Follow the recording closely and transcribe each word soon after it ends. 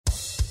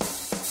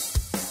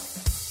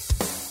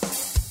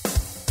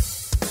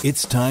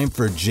It's time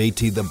for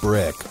JT the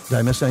Brick. Did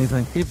I miss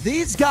anything? If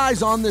these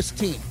guys on this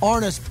team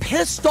aren't as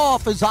pissed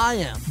off as I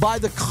am by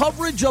the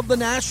coverage of the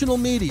national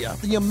media,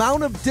 the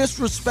amount of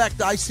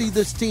disrespect I see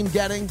this team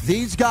getting,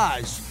 these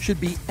guys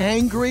should be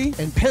angry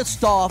and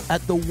pissed off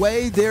at the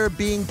way they're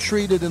being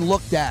treated and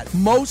looked at.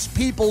 Most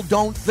people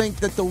don't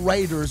think that the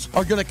Raiders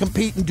are going to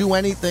compete and do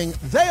anything.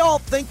 They all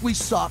think we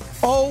suck.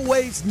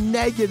 Always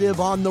negative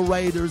on the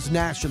Raiders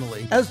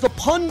nationally. As the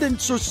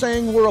pundits are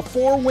saying, we're a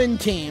 4-win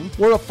team,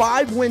 we're a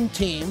 5-win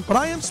team, but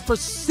I am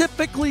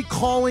specifically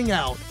calling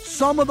out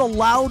some of the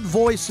loud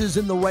voices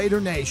in the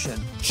Raider Nation.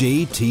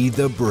 JT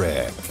the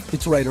Brick.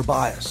 It's Raider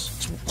bias.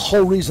 It's the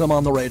whole reason I'm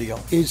on the radio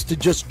is to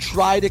just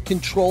try to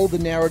control the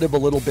narrative a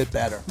little bit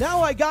better. Now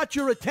I got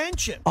your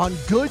attention. On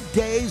good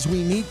days,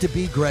 we need to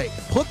be great.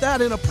 Put that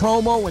in a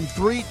promo in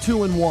 3,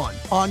 2, and 1.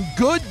 On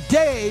good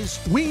days,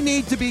 we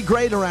need to be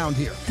great around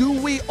here. Do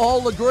we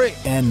all agree?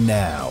 And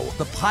now,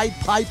 the Pied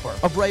Piper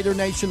of Raider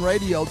Nation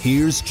Radio.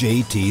 Here's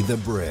JT the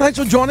Brick. Thanks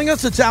for joining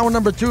us. It's hour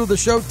number 2 of the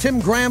show. Tim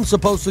Graham's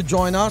supposed to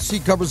join us. He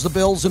covers the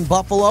Bills in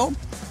Buffalo.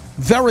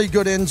 Very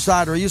good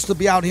insider. He used to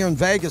be out here in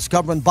Vegas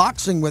covering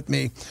boxing with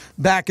me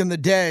back in the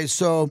day.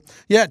 So,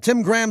 yeah,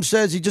 Tim Graham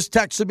says he just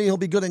texted me he'll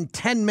be good in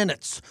 10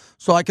 minutes.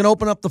 So I can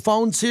open up the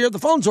phones here. The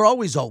phones are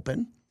always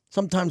open.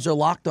 Sometimes they're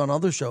locked on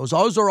other shows.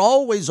 Ours are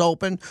always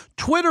open.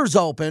 Twitter's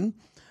open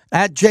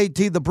at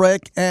JT the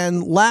Brick.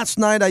 And last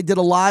night I did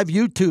a live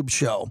YouTube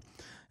show.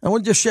 I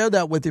want to just share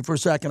that with you for a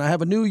second. I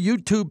have a new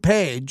YouTube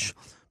page.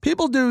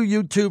 People do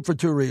YouTube for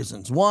 2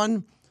 reasons.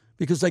 One,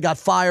 because they got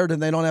fired and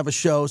they don't have a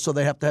show, so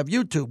they have to have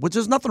YouTube, which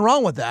is nothing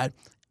wrong with that.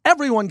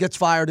 Everyone gets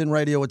fired in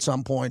radio at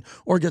some point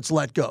or gets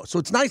let go. So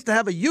it's nice to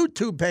have a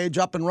YouTube page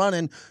up and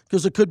running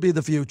because it could be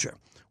the future.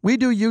 We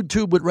do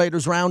YouTube with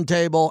Raiders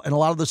Roundtable and a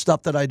lot of the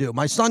stuff that I do.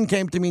 My son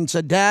came to me and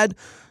said, Dad,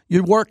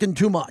 you're working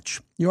too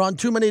much. You're on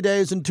too many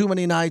days and too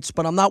many nights,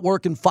 but I'm not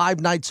working 5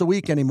 nights a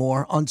week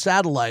anymore on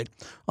satellite.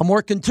 I'm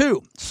working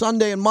 2,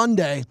 Sunday and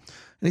Monday.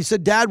 And he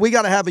said, Dad, we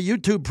got to have a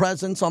YouTube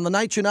presence on the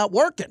nights you're not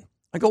working.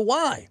 I go,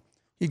 why?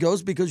 He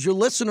goes, because your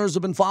listeners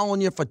have been following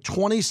you for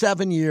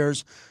 27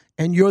 years,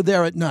 and you're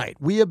there at night.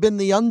 We have been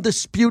the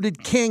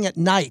undisputed king at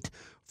night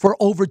for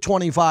over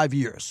 25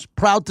 years.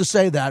 Proud to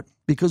say that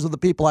because of the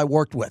people I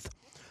worked with.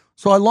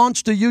 So I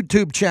launched a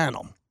YouTube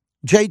channel,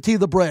 JT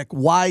the Brick,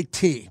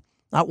 YT,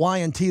 not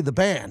YNT the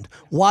band,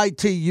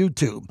 YT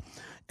YouTube.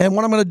 And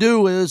what I'm going to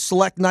do is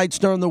select nights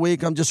during the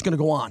week. I'm just going to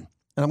go on,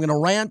 and I'm going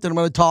to rant, and I'm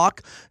going to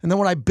talk. And then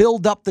when I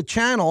build up the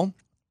channel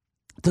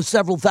to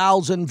several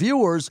thousand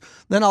viewers,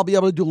 then I'll be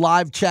able to do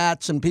live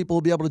chats and people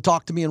will be able to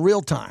talk to me in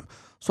real time.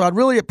 So I'd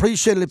really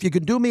appreciate it if you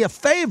could do me a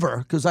favor,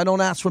 because I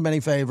don't ask for many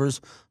favors.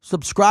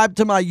 Subscribe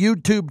to my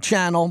YouTube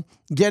channel.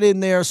 Get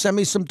in there. Send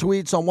me some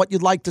tweets on what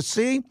you'd like to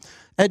see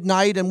at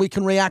night, and we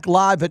can react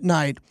live at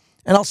night.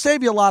 And I'll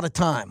save you a lot of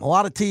time. A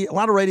lot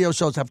of radio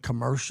shows have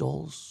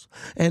commercials,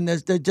 and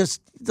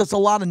there's a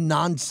lot of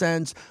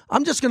nonsense.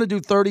 I'm just going to do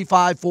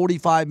 35,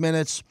 45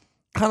 minutes,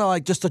 kind of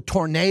like just a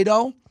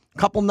tornado.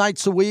 Couple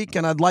nights a week,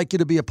 and I'd like you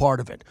to be a part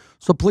of it.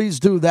 So please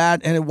do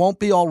that, and it won't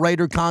be all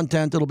Raider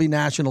content. It'll be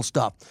national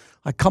stuff.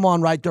 I come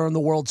on right during the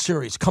World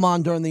Series. Come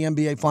on during the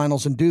NBA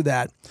Finals and do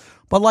that.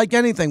 But like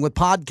anything, with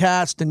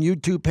podcast and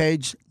YouTube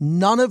page,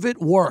 none of it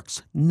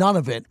works. None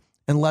of it,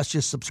 unless you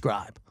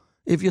subscribe.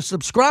 If you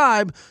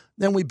subscribe,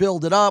 then we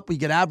build it up. We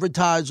get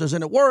advertisers,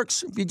 and it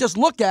works. If you just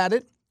look at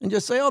it and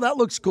just say, oh, that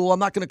looks cool, I'm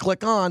not going to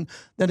click on,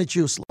 then it's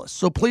useless.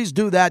 So please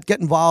do that. Get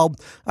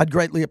involved. I'd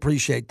greatly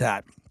appreciate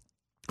that.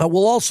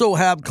 We'll also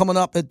have coming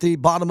up at the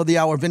bottom of the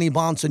hour, Graham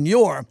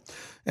Bonsignore,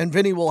 and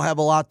Vinny will have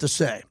a lot to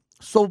say.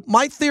 So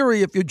my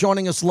theory, if you're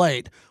joining us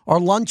late, our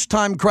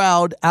lunchtime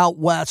crowd out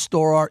west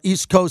or our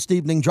East Coast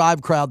evening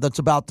drive crowd that's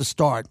about to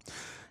start,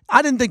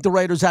 I didn't think the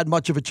Raiders had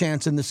much of a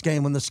chance in this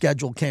game when the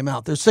schedule came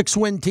out. They're a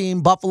 6-win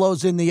team.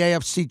 Buffalo's in the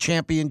AFC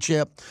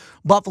Championship.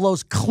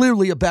 Buffalo's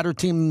clearly a better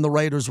team than the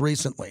Raiders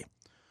recently.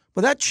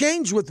 But that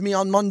changed with me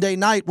on Monday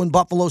night when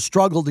Buffalo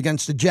struggled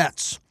against the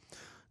Jets.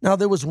 Now,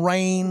 there was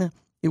rain.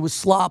 It was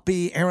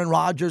sloppy. Aaron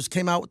Rodgers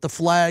came out with the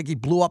flag. He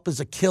blew up his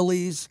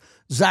Achilles.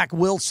 Zach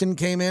Wilson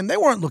came in. They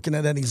weren't looking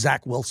at any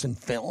Zach Wilson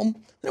film.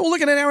 They were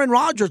looking at Aaron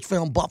Rodgers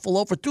film,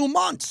 Buffalo, for 2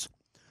 months.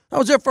 That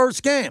was their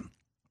first game.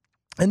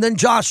 And then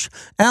Josh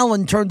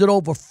Allen turned it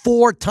over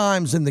 4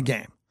 times in the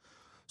game.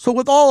 So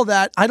with all of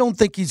that, I don't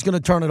think he's going to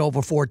turn it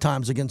over 4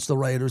 times against the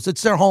Raiders.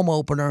 It's their home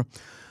opener.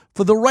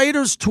 For the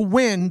Raiders to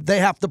win,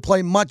 they have to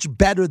play much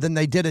better than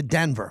they did at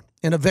Denver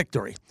in a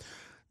victory.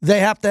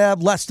 They have to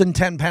have less than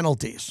 10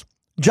 penalties.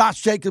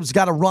 Josh Jacobs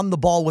got to run the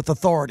ball with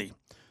authority.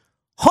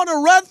 Hunter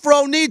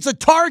Renfrow needs a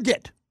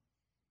target.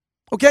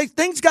 Okay,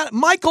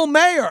 Michael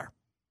Mayer.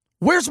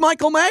 Where's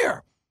Michael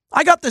Mayer?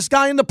 I got this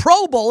guy in the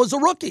Pro Bowl as a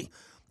rookie.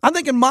 I'm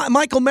thinking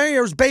Michael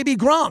Mayer's baby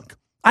Gronk.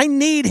 I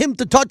need him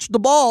to touch the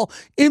ball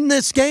in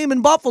this game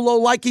in Buffalo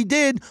like he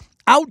did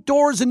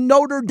outdoors in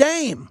Notre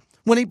Dame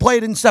when he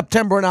played in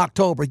September and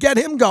October. Get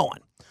him going.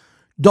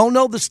 Don't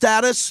know the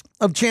status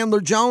of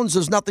Chandler Jones.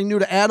 There's nothing new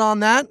to add on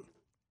that.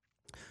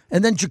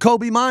 And then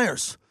Jacoby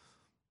Myers.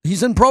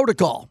 He's in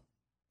protocol.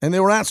 and they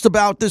were asked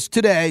about this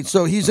today,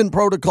 so he's in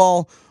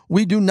protocol.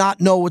 We do not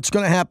know what's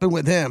going to happen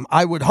with him.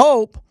 I would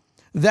hope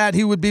that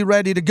he would be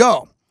ready to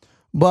go.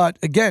 But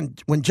again,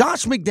 when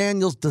Josh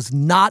McDaniels does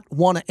not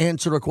want to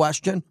answer a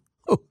question,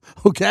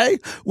 okay,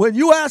 when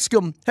you ask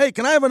him, hey,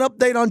 can I have an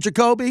update on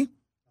Jacoby?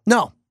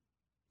 No,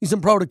 he's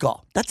in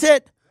protocol. That's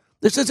it.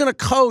 This isn't a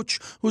coach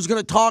who's going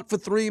to talk for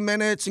 3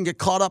 minutes and get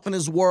caught up in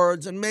his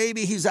words, and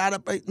maybe he's out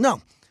of –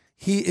 no,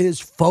 he is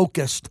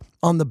focused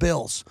on the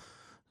Bills.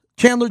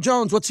 Chandler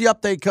Jones, what's the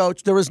update,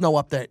 Coach? There is no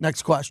update.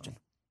 Next question.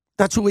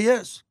 That's who he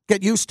is.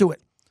 Get used to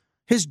it.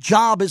 His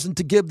job isn't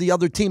to give the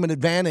other team an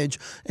advantage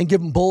and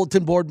give them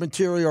bulletin board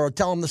material or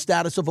tell him the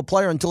status of a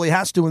player until he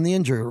has to in the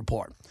injury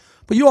report.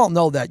 But you all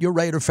know that. You're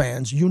Raider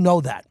fans. You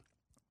know that.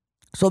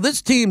 So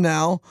this team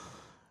now,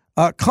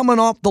 coming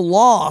off the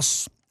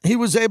loss, he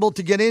was able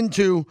to get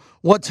into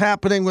what's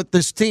happening with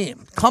this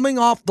team. Coming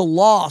off the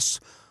loss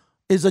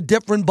is a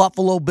different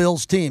Buffalo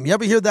Bills team. You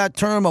ever hear that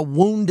term, a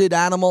wounded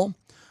animal?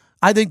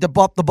 I think the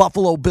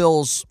Buffalo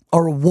Bills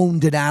are a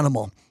wounded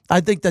animal.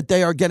 I think that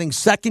they are getting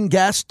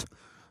second-guessed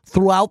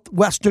throughout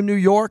Western New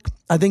York.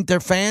 I think their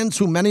fans,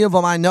 who many of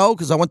them I know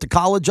because I went to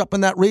college up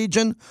in that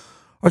region,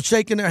 are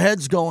shaking their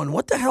heads going,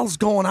 what the hell's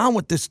going on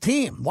with this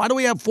team? Why do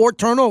we have 4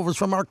 turnovers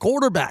from our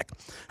quarterback?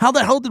 How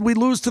the hell did we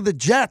lose to the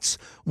Jets?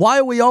 Why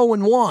are we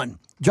 0-1?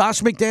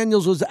 Josh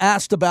McDaniels was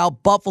asked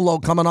about Buffalo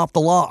coming off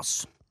the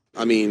loss.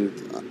 I mean,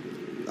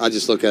 I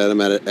just look at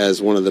them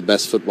as one of the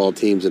best football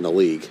teams in the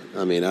league.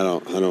 I mean, I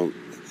don't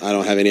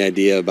have any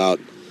idea about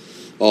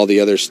all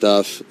the other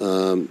stuff.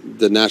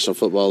 The National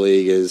Football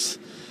League is,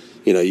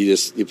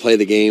 you play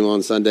the game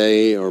on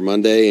Sunday or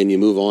Monday and you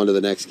move on to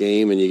the next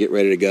game and you get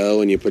ready to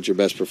go and you put your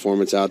best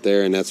performance out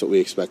there, and that's what we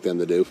expect them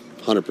to do,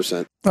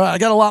 100%. All right, I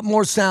got a lot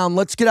more sound.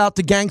 Let's get out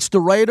to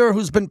Gangsta Raider,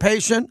 who's been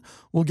patient.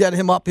 We'll get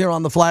him up here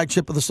on the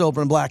flagship of the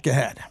Silver and Black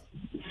ahead.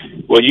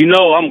 Well,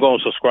 I'm going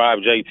to subscribe,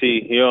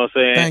 JT. You know what I'm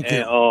saying? Thank you.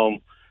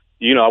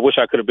 And, I wish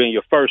I could have been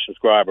your first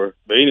subscriber.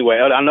 But anyway,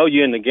 I know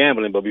you're into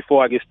gambling, but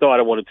before I get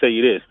started, I want to tell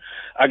you this.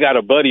 I got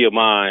a buddy of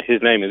mine.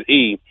 His name is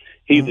E.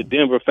 He's a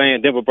Denver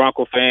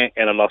Bronco fan,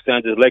 and a Los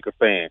Angeles Laker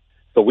fan.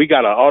 So we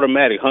got an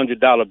automatic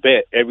 $100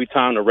 bet every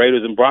time the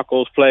Raiders and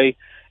Broncos play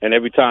and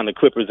every time the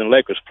Clippers and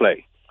Lakers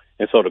play.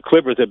 And so the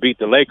Clippers have beat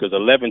the Lakers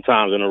 11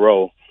 times in a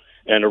row,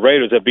 and the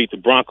Raiders have beat the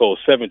Broncos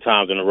 7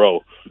 times in a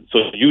row. So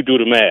you do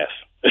the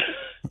math.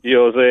 You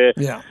know what I'm saying?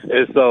 Yeah.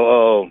 And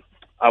so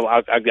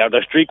I got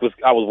the streak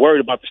I was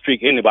worried about the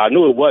streak anyway, but I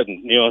knew it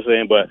wasn't. You know what I'm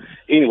saying? But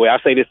anyway,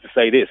 I say this to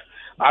say this.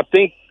 I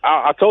think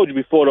I told you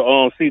before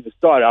the season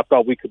started, I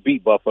thought we could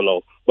beat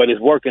Buffalo, but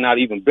it's working out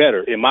even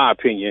better, in my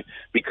opinion,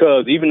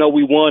 because even though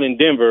we won in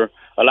Denver,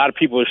 a lot of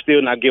people are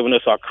still not giving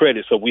us our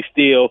credit, so we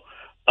still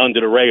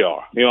under the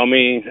radar. You know what I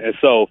mean? And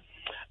so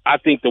I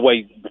think the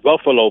way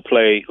Buffalo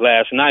played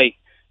last night,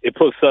 it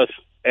puts us,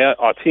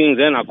 our teams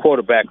and our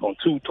quarterback, on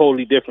 2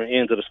 totally different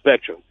ends of the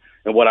spectrum.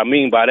 And what I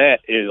mean by that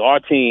is our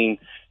team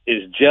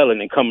is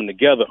gelling and coming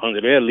together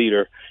under their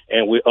leader,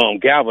 and we're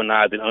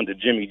galvanizing under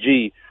Jimmy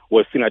G,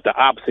 where it seems like the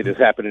opposite is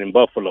happening in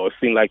Buffalo. It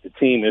seems like the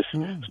team is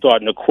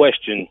starting to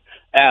question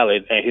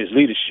Allen and his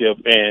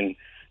leadership, and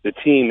the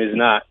team is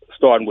not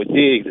starting with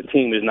Diggs. The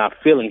team is not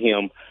feeling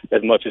him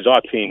as much as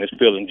our team is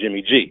feeling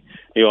Jimmy G.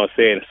 You know what I'm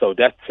saying? So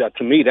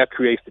to me, that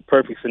creates the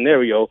perfect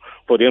scenario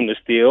for them to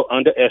still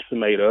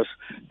underestimate us,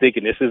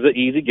 thinking this is an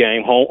easy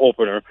game, home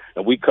opener,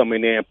 and we come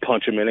in there and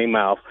punch them in their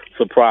mouth,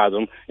 surprise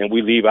them, and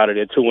we leave out of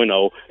there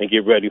 2-0 and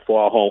get ready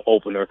for our home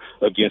opener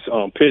against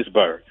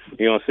Pittsburgh.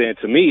 You know what I'm saying?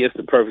 To me, it's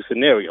the perfect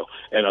scenario.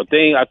 And a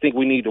thing I think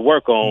we need to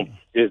work on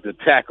is the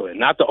tackling,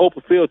 not the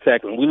open field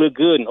tackling. We look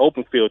good in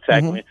open field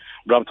tackling,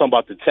 but I'm talking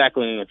about the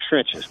tackling in the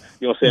trenches.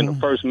 You know what I'm saying? The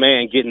first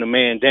man getting the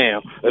man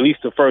down, at least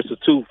the first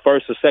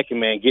or second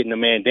man getting the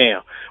man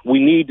down. We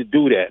need to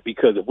do that,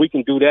 because if we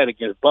can do that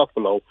against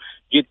Buffalo,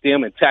 get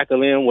them and tackle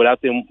them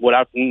without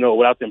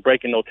them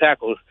breaking no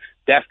tackles,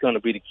 that's going to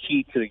be the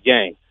key to the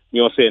game. You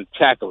know what I'm saying?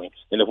 Tackling.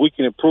 And if we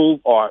can improve,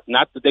 or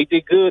not that they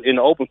did good in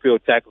the open field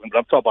tackling, but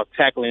I'm talking about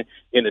tackling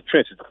in the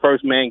trenches, the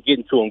first man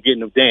getting to them, getting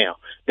them down.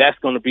 That's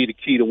going to be the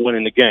key to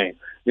winning the game.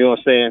 You know what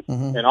I'm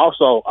saying? And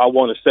also, I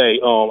want to say,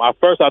 at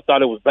first I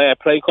thought it was bad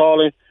play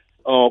calling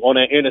on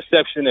that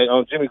interception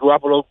that Jimmy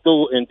Garoppolo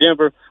threw in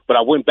Denver, but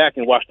I went back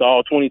and watched the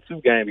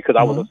All-22 game because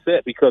I was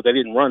upset because they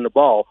didn't run the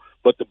ball.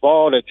 But the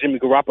ball that Jimmy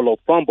Garoppolo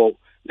fumbled,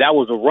 that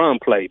was a run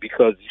play,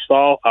 because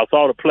I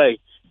saw the play,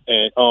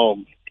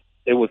 and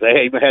it was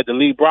they even had the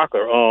lead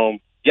blocker,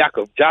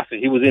 Jakob Johnson.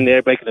 He was in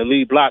there making the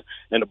lead block,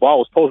 and the ball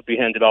was supposed to be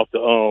handed off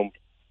to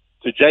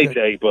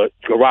JJ, but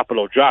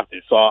Garoppolo dropped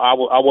it. So I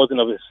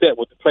wasn't upset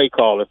with the play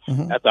caller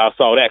after I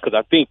saw that, because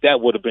I think that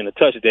would have been a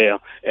touchdown,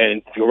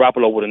 and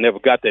Garoppolo would have never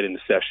got that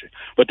interception.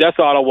 But that's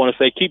all I want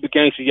to say. Keep it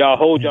gangster, y'all.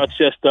 Hold y'all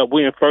chest up.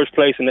 We're in first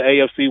place in the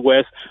AFC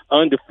West,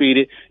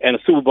 undefeated, and the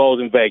Super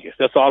Bowl's in Vegas.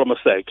 That's all I'm going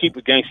to say. Keep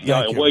it gangster,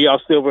 y'all, and wear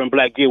y'all silver and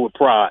black gear with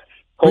pride.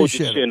 Hold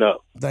your chin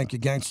up. Thank you,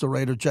 Gangster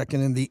Raider,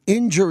 checking in. The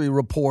injury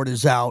report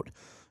is out.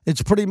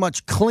 It's pretty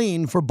much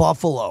clean for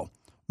Buffalo.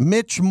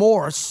 Mitch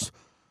Morse,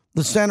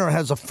 the center,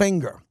 has a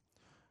finger.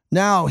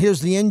 Now, here's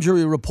the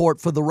injury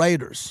report for the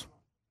Raiders.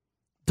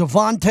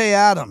 Devontae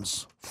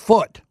Adams,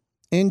 foot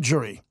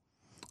injury,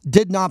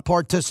 did not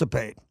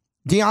participate.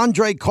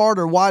 DeAndre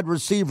Carter, wide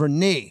receiver,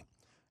 knee,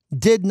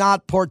 did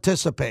not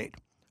participate.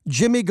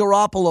 Jimmy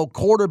Garoppolo,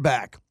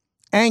 quarterback,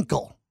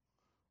 ankle,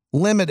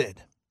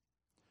 limited.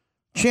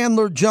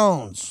 Chandler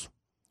Jones,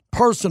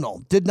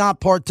 personal, did not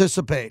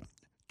participate.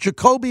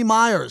 Jacoby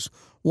Myers,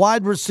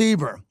 wide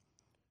receiver,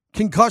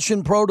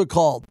 concussion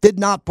protocol, did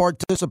not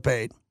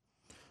participate.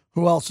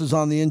 Who else is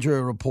on the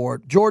injury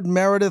report? Jordan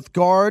Meredith,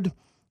 guard,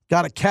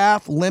 got a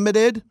calf,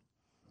 limited.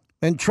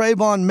 And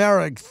Trayvon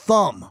Merrick,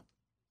 thumb,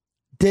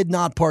 did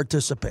not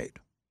participate.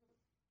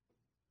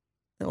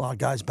 A lot of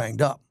guys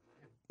banged up.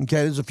 Okay,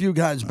 there's a few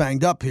guys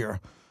banged up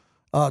here,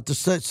 to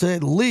say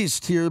the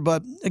least here.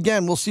 But,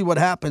 again, we'll see what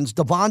happens.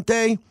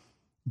 Devontae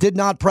did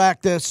not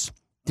practice.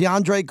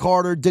 DeAndre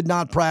Carter did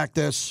not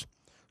practice.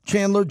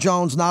 Chandler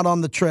Jones not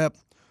on the trip.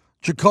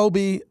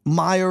 Jacoby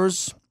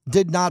Myers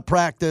did not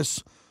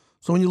practice.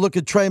 So when you look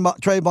at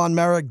Trayvon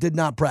Merrick, did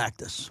not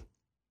practice.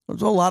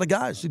 There's a lot of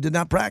guys who did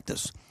not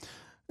practice.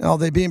 Are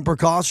they being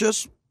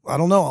precautious? I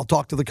don't know. I'll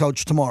talk to the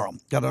coach tomorrow.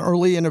 Got an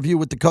early interview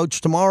with the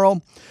coach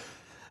tomorrow.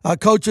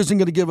 Coach isn't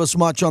going to give us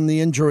much on the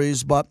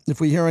injuries, but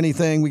if we hear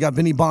anything, we got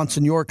Vinny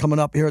Bonsignore coming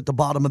up here at the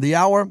bottom of the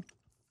hour.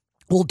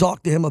 We'll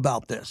talk to him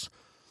about this.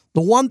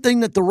 The one thing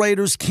that the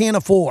Raiders can't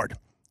afford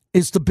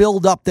is to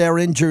build up their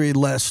injury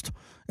list,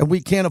 and we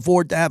can't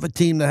afford to have a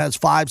team that has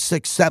 5,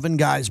 6, 7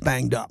 guys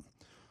banged up.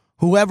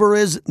 Whoever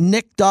is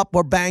nicked up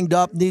or banged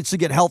up needs to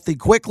get healthy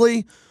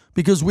quickly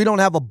because we don't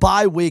have a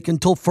bye week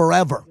until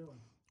forever.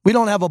 We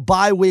don't have a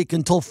bye week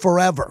until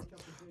forever.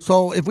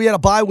 So if we had a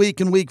bye week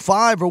in week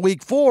 5 or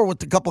week 4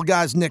 with a couple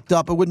guys nicked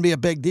up, it wouldn't be a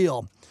big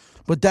deal.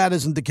 But that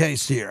isn't the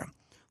case here.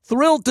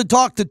 Thrilled to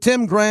talk to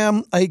Tim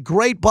Graham, a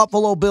great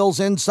Buffalo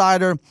Bills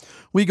insider.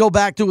 We go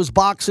back to his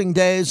boxing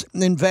days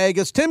in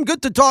Vegas. Tim,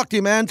 good to talk to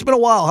you, man. It's been a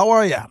while. How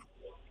are you?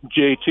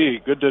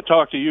 JT, good to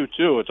talk to you,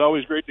 too. It's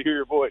always great to hear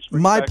your voice.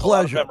 My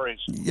pleasure.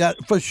 Yeah,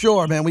 for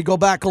sure, man. We go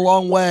back a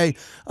long way.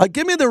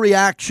 Give me the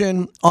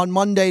reaction on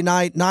Monday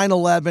night,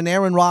 9/11,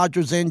 Aaron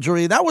Rodgers'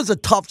 injury. That was a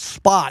tough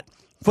spot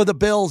for the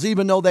Bills,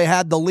 even though they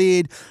had the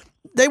lead.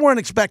 They weren't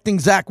expecting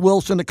Zach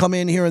Wilson to come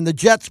in here, and the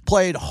Jets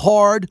played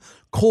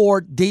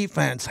hardcore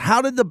defense.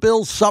 How did the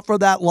Bills suffer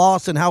that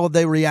loss, and how have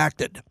they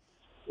reacted?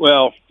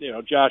 Well,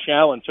 Josh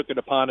Allen took it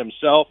upon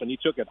himself, and he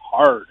took it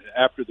hard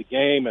after the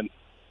game, and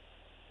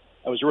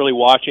I was really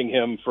watching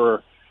him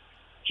for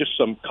just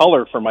some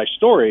color for my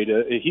story.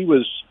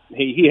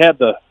 He had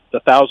the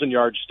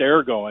 1,000-yard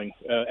stare going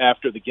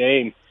after the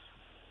game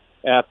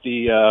at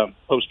the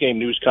post-game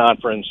news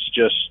conference.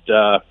 Just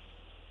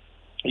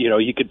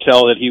you could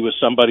tell that he was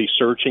somebody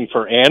searching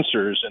for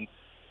answers,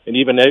 and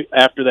even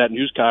after that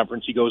news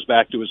conference, he goes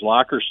back to his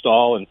locker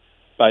stall, and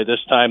by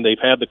this time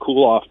they've had the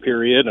cool-off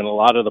period, and a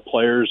lot of the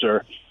players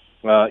are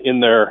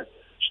in their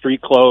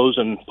street clothes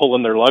and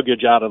pulling their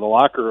luggage out of the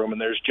locker room,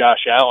 and there's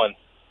Josh Allen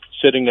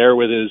sitting there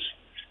with his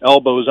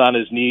elbows on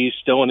his knees,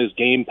 still in his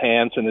game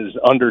pants and his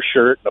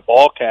undershirt and a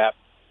ball cap,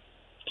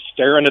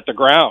 staring at the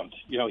ground.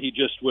 He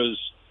just was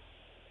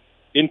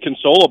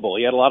inconsolable.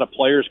 He had a lot of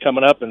players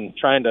coming up and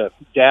trying to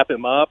dap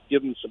him up,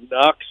 give him some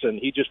knucks, and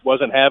he just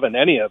wasn't having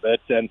any of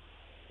it. And,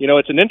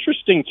 it's an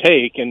interesting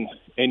take, and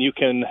you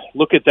can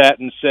look at that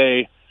and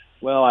say,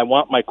 well, I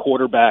want my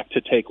quarterback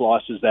to take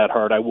losses that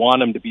hard. I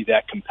want him to be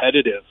that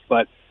competitive.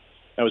 But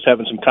I was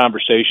having some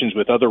conversations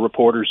with other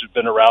reporters who've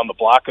been around the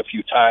block a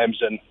few times,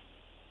 and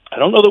I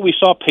don't know that we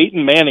saw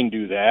Peyton Manning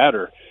do that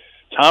or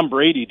Tom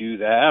Brady do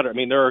that. I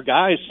mean, there are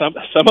guys, some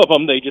of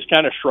them, they just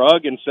kind of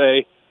shrug and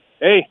say,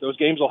 hey, those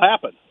games will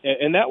happen.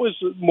 And that was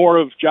more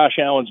of Josh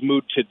Allen's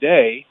mood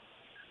today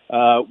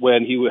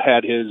when he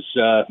had his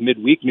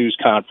midweek news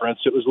conference.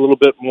 It was a little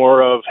bit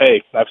more of,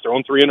 hey, I've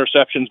thrown 3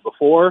 interceptions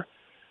before.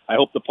 I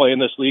hope to play in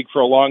this league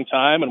for a long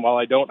time, and while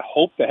I don't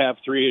hope to have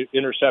 3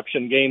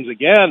 interception games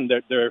again,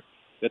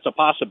 it's a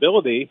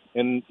possibility,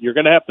 and you're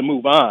going to have to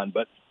move on.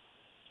 But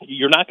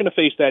you're not going to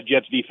face that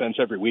Jets defense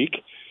every week,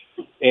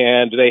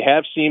 and they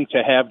have seemed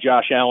to have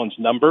Josh Allen's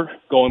number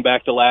going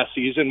back to last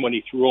season when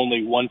he threw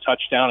only 1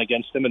 touchdown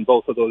against them in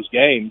both of those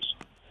games.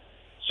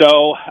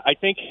 So I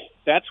think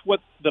that's what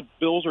the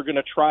Bills are going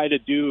to try to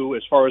do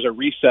as far as a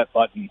reset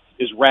button,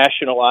 is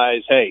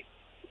rationalize, hey,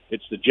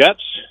 it's the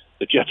Jets.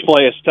 The Jets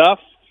play us tough.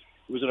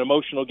 It was an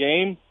emotional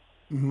game.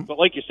 Mm-hmm. But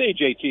like you say,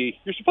 JT,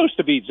 you're supposed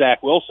to beat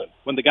Zach Wilson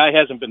when the guy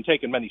hasn't been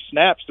taking many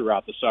snaps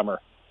throughout the summer.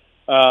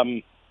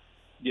 The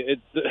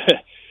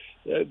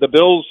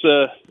Bills,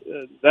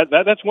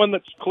 that's one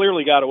that's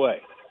clearly got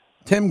away.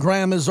 Tim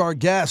Graham is our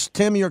guest.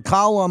 Tim, your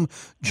column,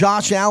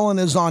 Josh Allen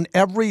is on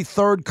every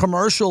third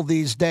commercial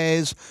these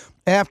days.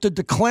 After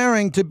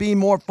declaring to be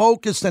more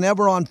focused than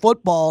ever on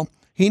football,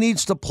 he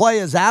needs to play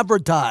as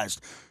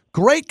advertised.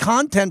 Great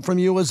content from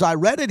you as I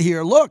read it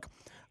here. Look,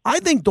 I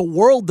think the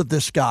world of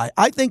this guy.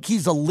 I think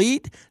he's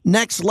elite,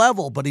 next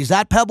level, but he's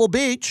at Pebble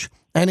Beach,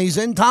 and he's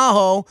in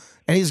Tahoe,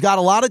 and he's got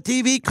a lot of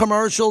TV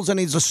commercials, and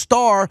he's a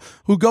star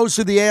who goes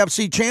to the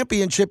AFC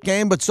Championship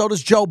game, but so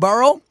does Joe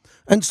Burrow,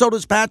 and so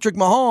does Patrick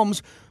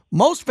Mahomes.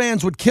 Most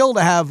fans would kill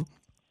to have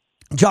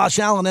Josh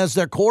Allen as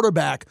their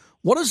quarterback.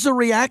 What is the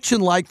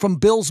reaction like from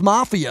Bills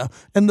Mafia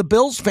and the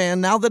Bills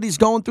fan now that he's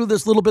going through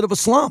this little bit of a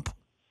slump?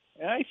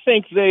 I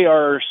think they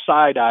are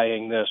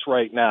side-eyeing this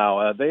right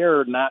now. They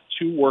are not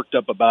too worked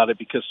up about it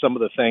because some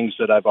of the things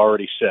that I've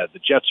already said. The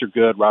Jets are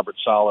good. Robert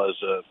Saleh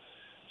is a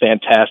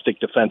fantastic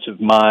defensive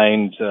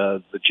mind.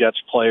 The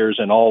Jets players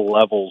in all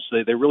levels,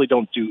 they really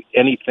don't do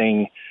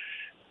anything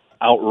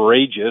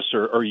outrageous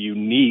or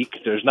unique.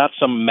 There's not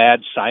some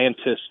mad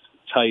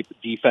scientist-type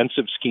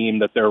defensive scheme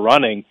that they're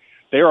running.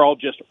 They're all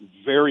just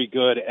very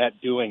good at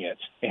doing it,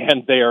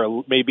 and they are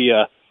maybe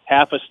a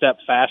half a step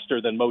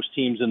faster than most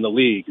teams in the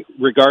league,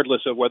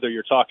 regardless of whether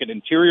you're talking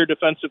interior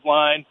defensive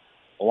line,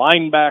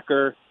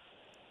 linebacker,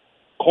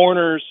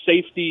 corners,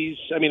 safeties.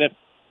 I mean, if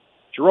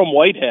Jerome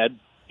Whitehead,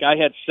 guy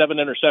had 7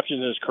 interceptions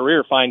in his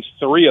career, finds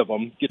 3 of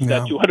them, gets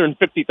that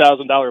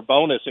 $250,000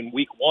 bonus in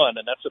week 1,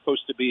 and that's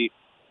supposed to be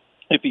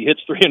if he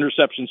hits 3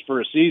 interceptions for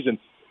a season.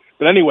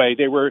 But anyway,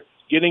 they were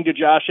getting to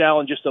Josh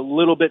Allen just a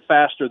little bit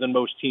faster than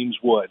most teams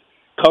would,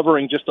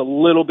 covering just a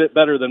little bit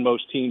better than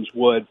most teams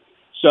would.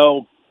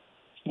 So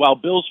while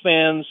Bills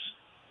fans,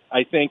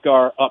 I think,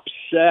 are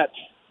upset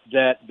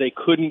that they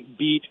couldn't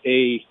beat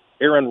a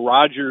Aaron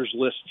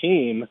Rodgers-less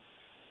team,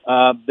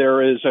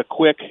 there is a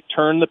quick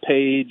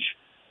turn-the-page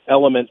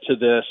element to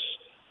this,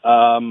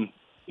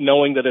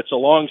 knowing that it's a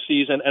long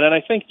season. And then I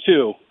think,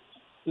 too,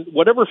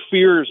 whatever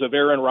fears of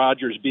Aaron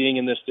Rodgers being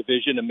in this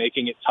division and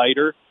making it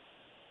tighter,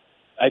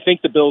 I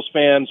think the Bills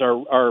fans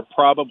are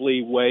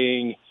probably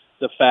weighing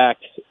the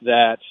fact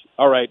that,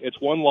 all right,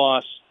 it's 1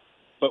 loss,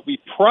 but we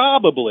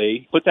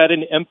probably, put that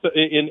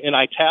in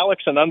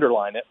italics and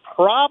underline it,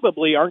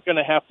 probably aren't going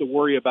to have to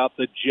worry about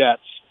the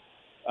Jets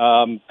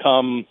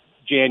come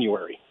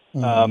January.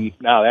 Now,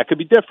 that could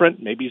be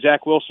different. Maybe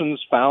Zach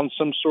Wilson's found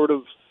some sort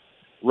of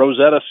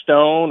Rosetta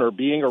Stone, or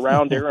being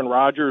around Aaron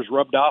Rodgers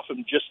rubbed off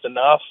him just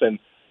enough. And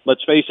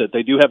let's face it,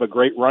 they do have a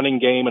great running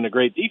game and a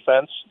great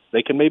defense.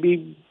 They can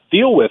maybe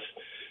deal with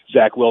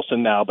Zach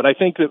Wilson now. But I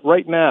think that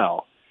right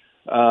now,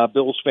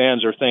 Bills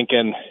fans are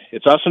thinking,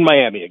 it's us in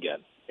Miami again.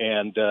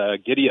 And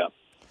giddy up.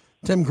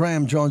 Tim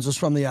Graham joins us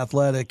from The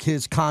Athletic.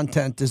 His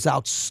content is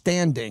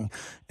outstanding,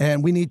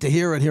 and we need to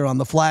hear it here on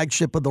the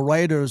flagship of the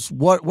Raiders.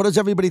 What is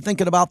everybody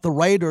thinking about the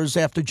Raiders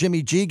after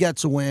Jimmy G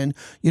gets a win?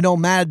 You know,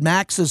 Mad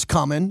Max is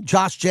coming.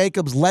 Josh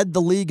Jacobs led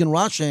the league in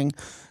rushing,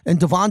 and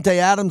Devontae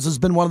Adams has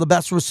been one of the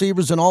best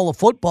receivers in all of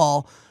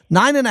football.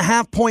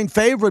 9.5-point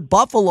favorite,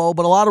 Buffalo,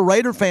 but a lot of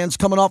Raider fans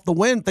coming off the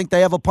win think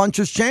they have a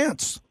puncher's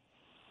chance.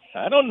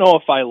 I don't know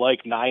if I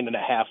like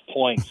 9.5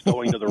 points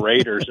going to the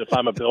Raiders if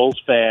I'm a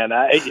Bills fan.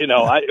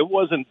 It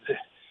wasn't.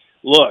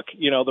 Look,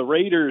 the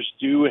Raiders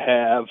do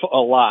have a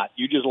lot.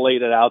 You just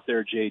laid it out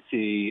there,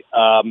 JT.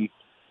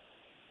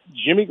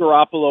 Jimmy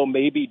Garoppolo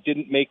maybe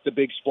didn't make the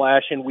big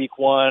splash in week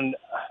 1.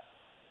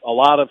 A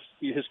lot of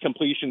his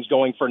completions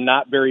going for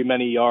not very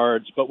many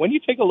yards. But when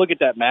you take a look at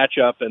that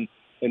matchup and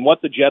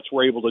what the Jets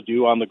were able to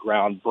do on the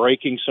ground,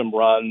 breaking some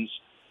runs,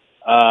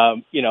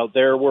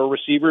 there were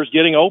receivers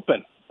getting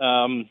open.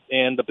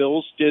 And the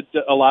Bills did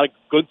a lot of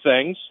good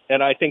things.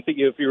 And I think that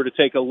if you were to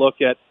take a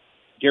look at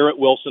Garrett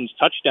Wilson's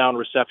touchdown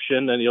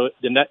reception, and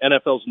the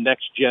NFL's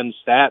next-gen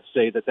stats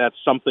say that that's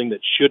something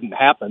that shouldn't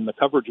happen. The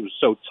coverage was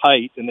so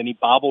tight, and then he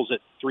bobbles it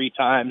 3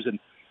 times and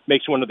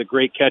makes one of the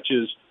great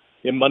catches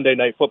in Monday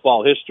Night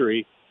Football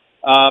history.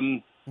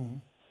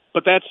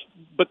 But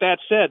that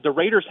said, the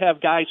Raiders have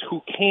guys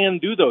who can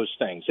do those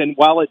things. And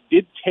while it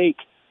did take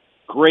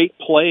great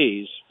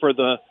plays for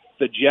the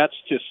Jets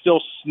to still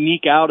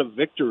sneak out a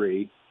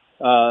victory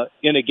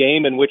in a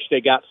game in which they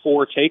got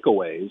 4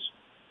 takeaways,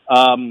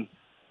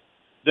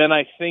 then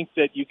I think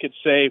that you could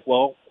say,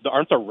 well,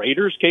 aren't the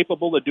Raiders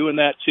capable of doing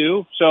that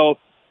too? So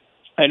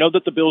I know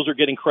that the Bills are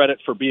getting credit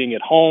for being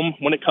at home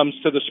when it comes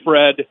to the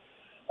spread.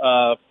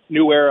 Highmark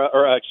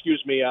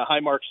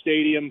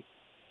Stadium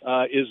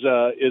is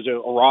a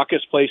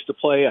raucous place to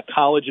play, a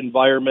college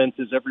environment,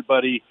 as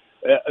everybody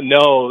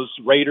knows.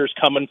 Raiders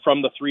coming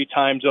from the 3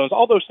 time zones,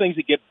 all those things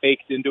that get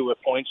baked into a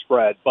point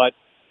spread. But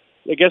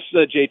I guess,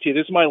 JT,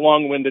 this is my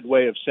long-winded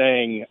way of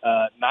saying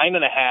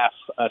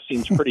 9.5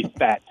 seems pretty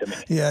fat to me.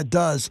 Yeah, it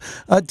does.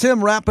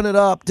 Tim, wrapping it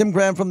up, Tim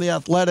Graham from The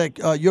Athletic,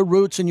 your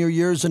roots and your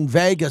years in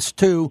Vegas,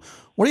 too.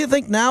 What do you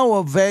think now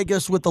of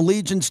Vegas with the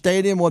Legion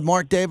Stadium, what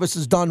Mark Davis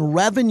has done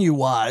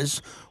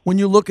revenue-wise, when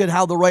you look at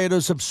how the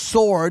Raiders have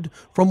soared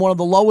from one of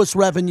the lowest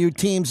revenue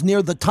teams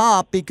near the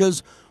top?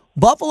 Because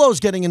Buffalo's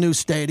getting a new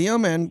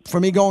stadium, and for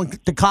me going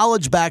to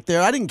college back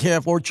there, I didn't care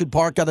if Orchard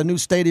Park got a new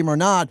stadium or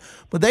not,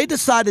 but they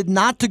decided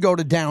not to go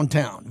to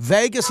downtown.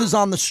 Vegas is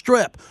on the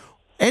Strip.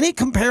 Any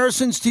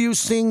comparisons to you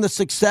seeing the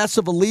success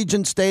of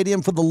Allegiant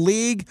Stadium for the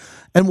league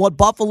and what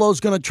Buffalo's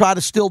going to try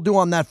to still do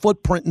on that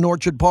footprint in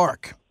Orchard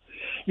Park?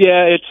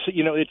 Yeah,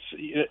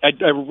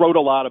 I wrote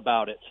a lot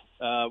about it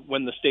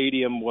when the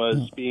stadium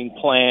was being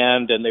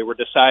planned and they were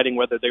deciding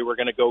whether they were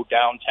going to go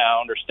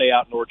downtown or stay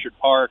out in Orchard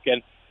Park.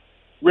 And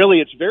really,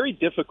 it's very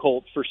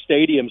difficult for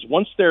stadiums,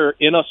 once they're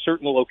in a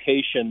certain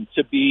location,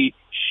 to be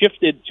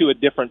shifted to a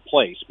different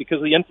place because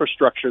of the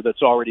infrastructure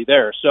that's already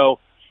there. So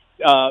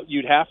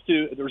you'd have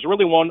to. There was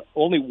really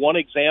only one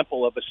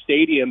example of a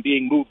stadium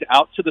being moved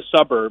out to the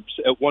suburbs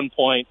at one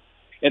point,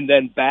 and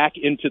then back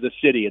into the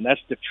city, and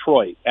that's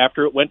Detroit.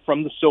 After it went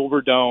from the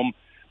Silver Dome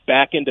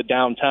back into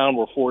downtown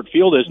where Ford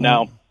Field is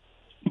now.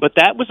 But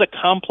that was a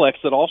complex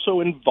that also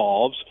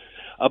involves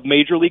a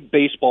Major League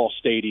Baseball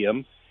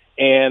stadium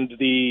and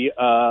the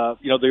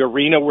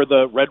arena where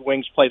the Red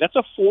Wings play. That's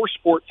a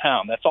four-sport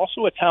town. That's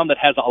also a town that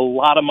has a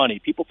lot of money.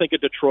 People think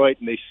of Detroit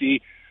and they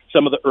see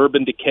some of the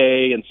urban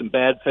decay and some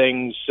bad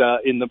things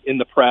in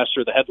the press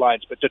or the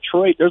headlines. But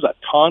Detroit, there's a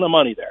ton of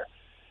money there.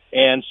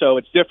 And so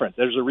it's different.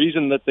 There's a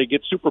reason that they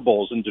get Super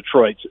Bowls in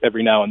Detroit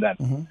every now and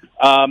then.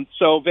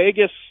 So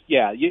Vegas,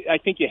 I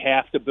think you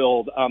have to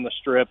build on the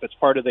Strip. It's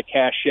part of the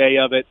cachet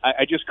of it.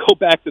 I just go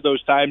back to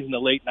those times in the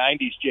late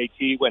 90s,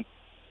 JT, when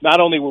not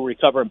only were we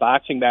covering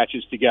boxing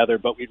matches together,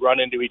 but we'd run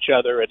into each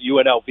other at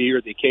UNLV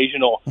or the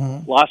occasional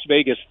Las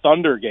Vegas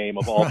Thunder game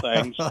of all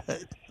things.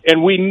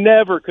 And we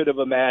never could have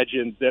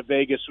imagined that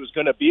Vegas was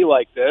going to be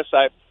like this.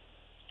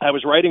 I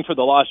was writing for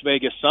the Las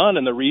Vegas Sun,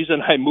 and the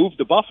reason I moved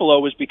to Buffalo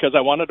was because I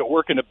wanted to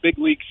work in a big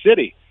league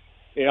city.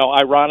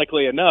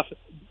 Ironically enough,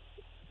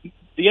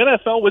 the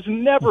NFL was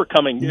never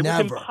coming. It was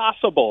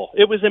impossible.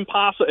 It was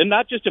impossible, and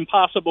not just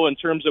impossible in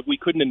terms of we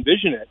couldn't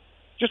envision it,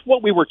 just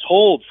what we were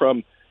told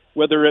from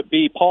whether it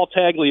be Paul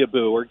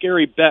Tagliabue or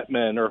Gary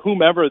Bettman or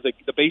whomever the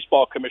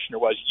baseball commissioner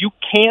was. You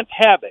can't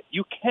have it.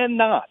 You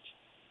cannot.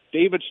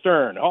 David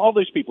Stern, all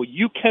these people,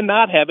 you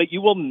cannot have it.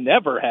 You will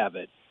never have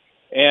it.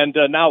 And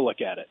now look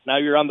at it. Now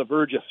you're on the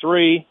verge of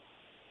 3,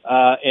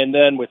 and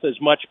then with as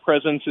much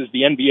presence as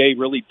the NBA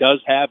really does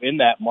have in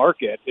that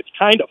market, it's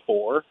kind of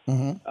 4.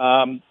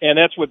 And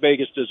that's what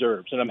Vegas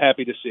deserves, and I'm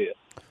happy to see it.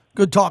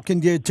 Good talking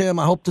to you, Tim.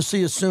 I hope to see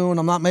you soon.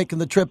 I'm not making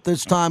the trip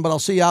this time, but I'll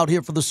see you out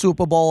here for the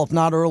Super Bowl, if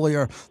not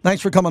earlier.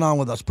 Thanks for coming on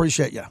with us.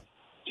 Appreciate you.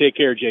 Take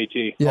care,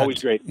 JT. Yeah,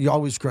 always great. You're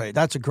always great.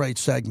 That's a great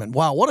segment.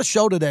 Wow, what a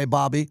show today,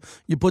 Bobby,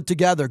 you put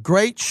together.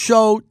 Great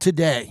show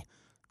today.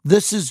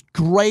 This is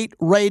great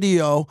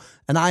radio,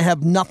 and I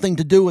have nothing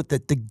to do with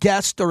it. The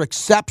guests are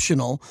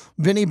exceptional.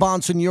 Vinny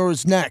Bonsignore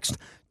is next.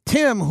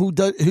 Tim,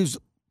 who's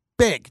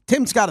big.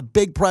 Tim's got a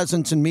big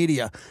presence in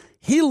media.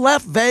 He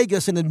left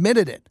Vegas and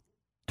admitted it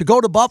to go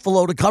to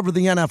Buffalo to cover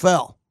the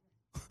NFL.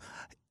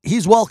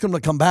 He's welcome to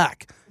come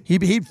back.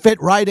 He'd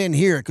fit right in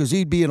here because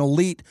he'd be an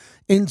elite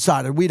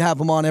insider. We'd have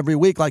him on every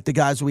week like the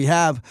guys we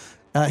have.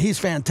 He's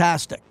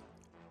fantastic.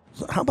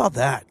 So how about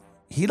that?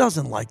 He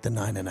doesn't like the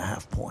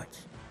 9.5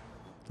 points.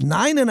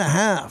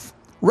 9.5.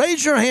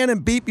 Raise your hand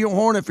and beep your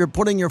horn if you're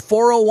putting your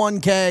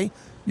 401k,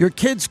 your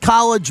kids'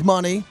 college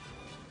money,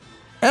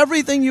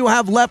 everything you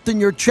have left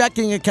in your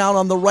checking account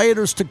on the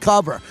Raiders to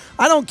cover.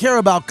 I don't care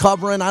about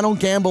covering. I don't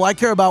gamble. I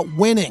care about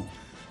winning.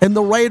 And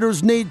the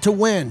Raiders need to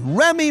win.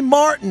 Remy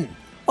Martin.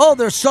 Oh,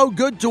 they're so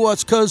good to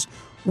us because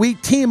we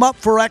team up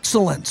for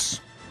excellence.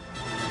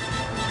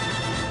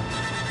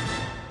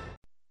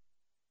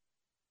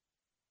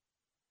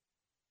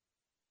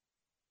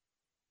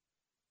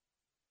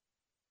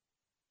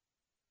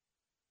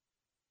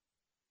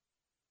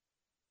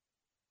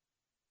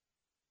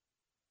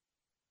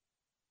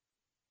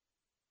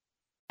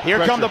 Here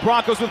come the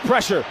Broncos with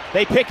pressure.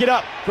 They pick it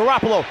up.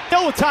 Garoppolo,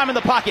 still with time in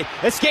the pocket.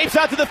 Escapes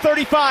out to the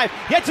 35,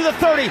 gets to the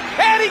 30,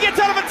 and he gets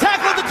out of a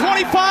tackle at the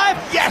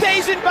 25. Yes.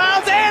 Stays in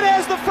bounds and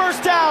has the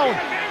first down.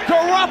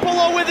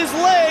 Garoppolo with his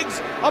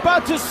legs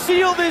about to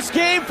seal this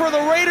game for the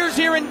Raiders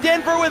here in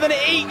Denver with an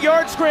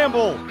 8-yard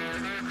scramble.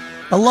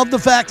 I love the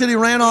fact that he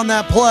ran on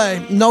that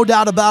play. No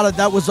doubt about it.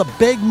 That was a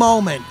big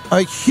moment,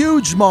 a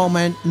huge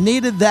moment.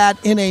 Needed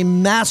that in a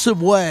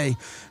massive way.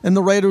 And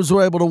the Raiders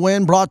were able to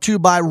win. Brought to you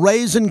by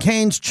Raisin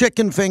Cane's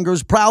Chicken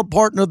Fingers, proud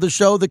partner of the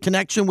show. The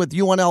connection with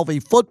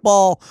UNLV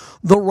football,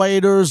 the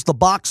Raiders, the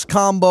box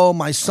combo.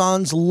 My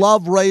sons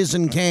love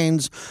Raisin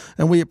Cane's,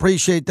 and we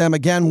appreciate them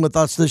again with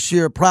us this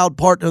year. Proud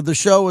partner of the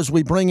show as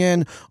we bring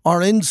in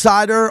our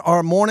insider,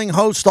 our morning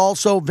host,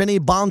 also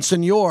Vinny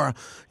Bonsignore,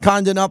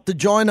 kind enough to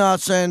join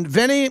us. And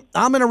Vinny,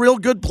 I'm in a real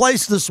good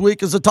place this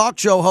week as a talk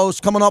show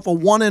host, coming off a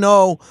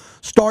 1-0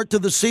 start to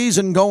the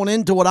season, going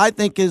into what I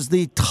think is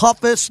the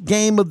toughest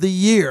game of the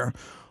year,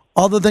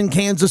 other than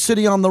Kansas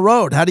City on the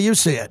road. How do you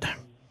see it?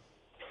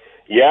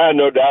 Yeah,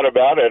 no doubt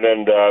about it.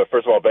 And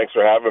first of all, thanks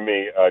for having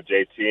me,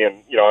 JT.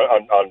 And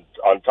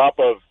on top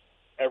of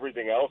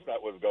everything else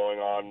that was going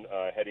on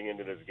heading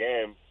into this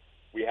game,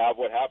 we have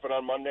what happened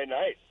on Monday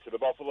night to the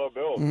Buffalo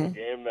Bills, a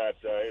game that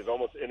is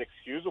almost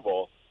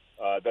inexcusable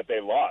that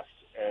they lost.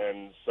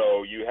 And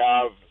so you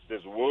have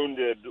this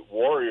wounded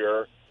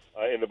warrior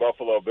in the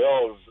Buffalo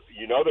Bills.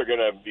 You know they're going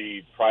to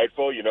be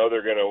prideful. You know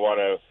they're going to want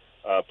to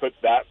put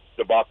that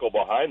debacle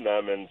behind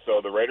them, and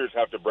so the Raiders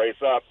have to brace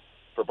up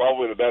for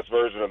probably the best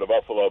version of the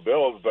Buffalo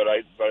Bills. But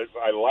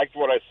I liked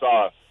what I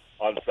saw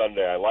on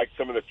Sunday. I liked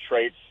some of the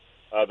traits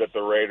that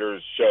the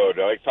Raiders showed.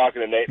 I like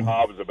talking to Nate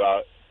Hobbs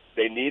about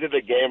they needed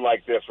a game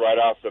like this right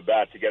off the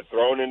bat to get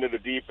thrown into the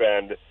deep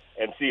end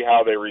and see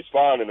how they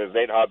respond. And as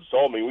Nate Hobbs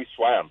told me, we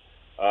swam.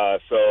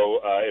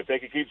 So if they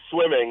could keep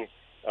swimming,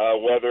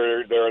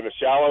 whether they're in the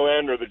shallow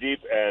end or the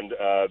deep end,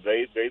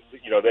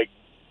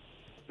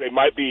 they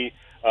might be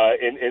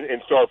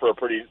in store for a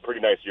pretty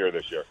nice year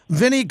this year.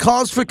 Vinny,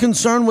 cause for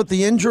concern with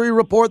the injury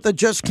report that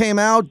just came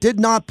out. Did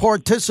not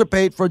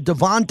participate for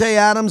Devontae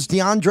Adams,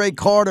 DeAndre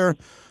Carter,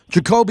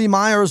 Jacoby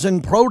Myers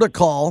in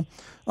protocol.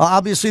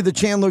 Obviously, the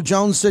Chandler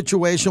Jones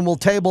situation will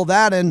table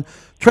that, and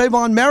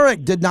Trayvon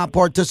Merrick did not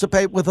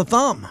participate with a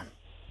thumb.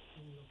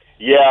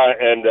 Yeah,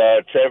 and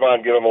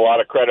Trayvon, give him a lot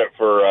of credit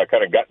for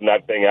kind of gutting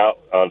that thing out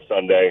on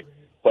Sunday,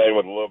 playing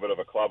with a little bit of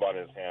a club on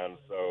his hand.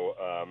 So,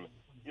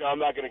 I'm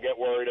not going to get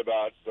worried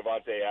about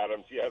Devontae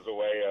Adams. He has a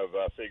way of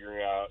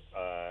figuring out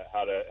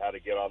how to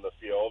get on the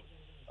field.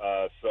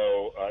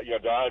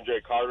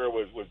 DeAndre Carter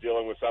was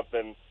dealing with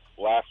something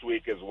last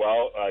week as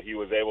well. He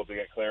was able to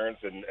get clearance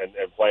and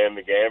play in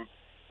the game.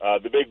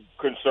 The big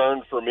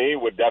concern for me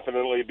would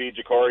definitely be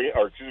Jacoby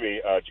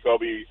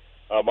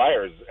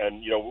Myers.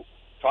 And,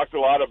 talked a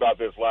lot about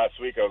this last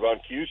week. I was on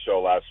Q's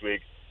show last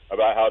week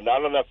about how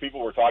not enough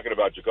people were talking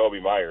about Jacoby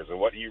Myers and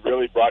what he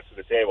really brought to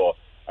the table.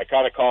 I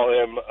kind of call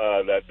him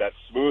that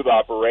smooth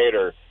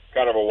operator,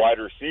 kind of a wide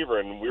receiver,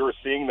 and we were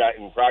seeing that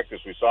in practice.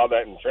 We saw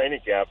that in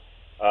training camp,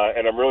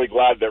 and I'm really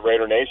glad that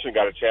Raider Nation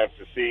got a chance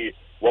to see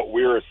what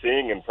we were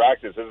seeing in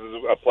practice. This is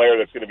a player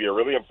that's going to be a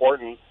really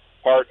important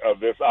part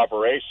of this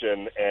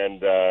operation,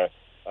 and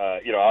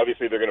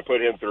obviously they're going to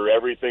put him through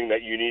everything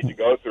that you need to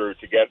go through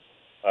to get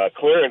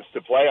clearance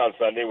to play on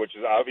Sunday, which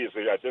is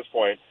obviously at this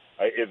point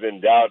is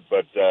in doubt.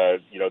 But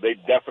they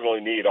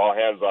definitely need all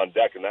hands on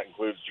deck, and that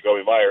includes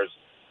Jacoby Myers.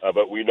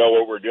 But we know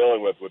what we're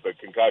dealing with the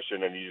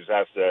concussion, and he just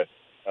has to.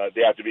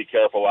 They have to be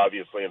careful,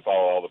 obviously, and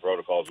follow all the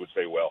protocols, which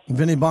they will.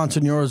 Vinny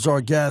Bonsignore is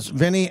our guest.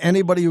 Vinny,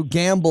 anybody who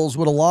gambles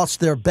would have lost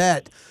their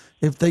bet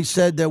if they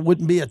said there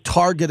wouldn't be a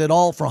target at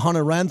all for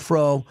Hunter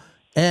Renfrow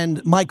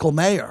and Michael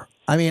Mayer.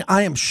 I mean,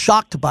 I am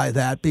shocked by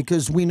that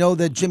because we know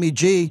that Jimmy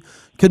G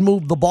can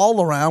move the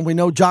ball around. We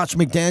know Josh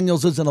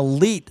McDaniels is an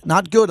elite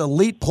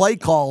play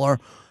caller.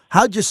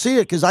 How'd you see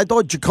it? Because I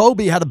thought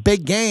Jacoby had a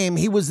big game.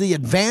 He was the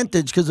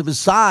advantage because of his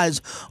size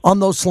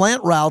on those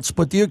slant routes.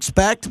 But do you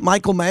expect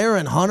Michael Mayer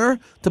and Hunter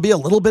to be a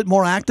little bit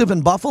more active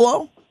in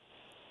Buffalo?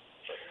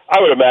 I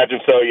would imagine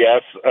so,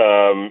 yes.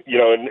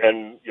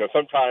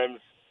 Sometimes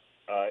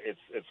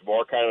it's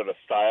more kind of the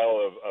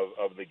style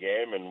of the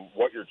game and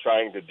what you're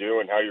trying to do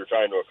and how you're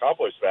trying to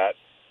accomplish that.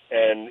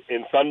 And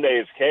in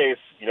Sunday's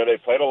case, they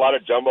played a lot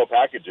of jumbo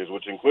packages,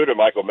 which included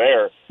Michael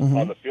Mayer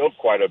on the field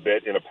quite a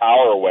bit in a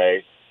power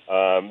way.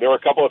 There were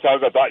a couple of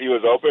times I thought he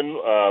was open,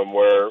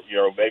 where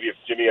maybe if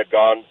Jimmy had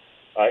gone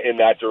in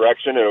that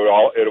direction,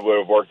 it would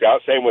have worked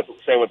out. Same with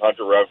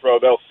Hunter Renfrow.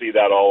 They'll see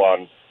that all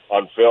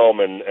on film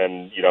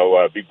and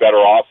be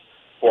better off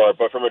for it.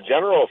 But from a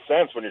general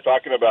sense, when you're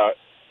talking about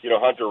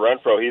Hunter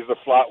Renfrow, he's the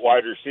slot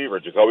wide receiver.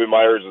 Jacoby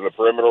Myers is the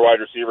perimeter wide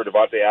receiver.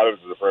 Devontae Adams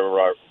is the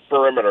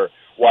perimeter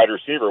wide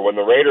receiver. When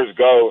the Raiders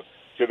go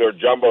to their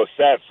jumbo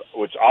sets,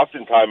 which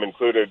oftentimes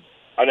included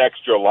an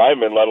extra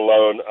lineman, let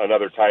alone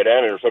another tight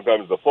end, or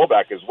sometimes the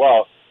fullback as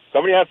well,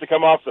 somebody has to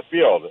come off the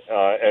field.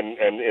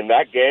 And in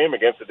that game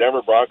against the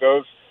Denver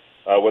Broncos,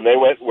 when they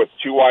went with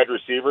two wide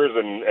receivers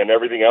and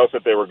everything else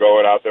that they were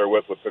going out there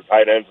with the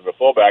tight ends and the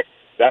fullback,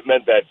 that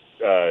meant that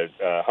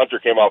Hunter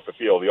came off the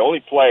field. He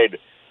only played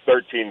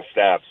 13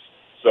 snaps,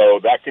 so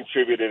that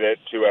contributed it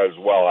to as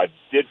well. I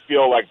did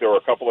feel like there were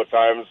a couple of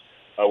times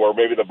where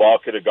maybe the ball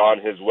could have gone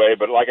his way,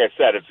 but like I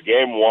said, it's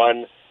game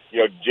one.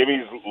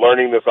 Jimmy's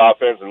learning this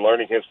offense and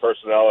learning his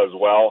personnel as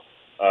well.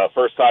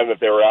 First time that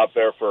they were out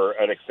there for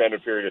an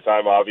extended period of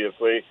time,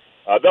 obviously.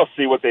 They'll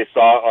see what they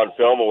saw on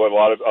film and what a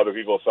lot of other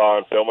people saw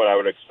on film, and I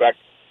would expect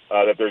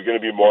that there's going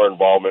to be more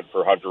involvement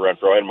for Hunter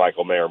Renfrow and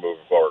Michael Mayer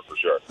moving forward for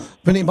sure.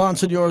 Vinny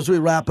Bonsignore, as we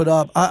wrap it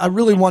up, I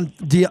really want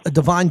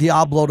Divine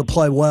Diablo to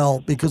play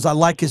well because I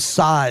like his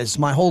size.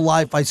 My whole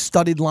life I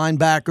studied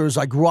linebackers.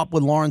 I grew up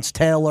with Lawrence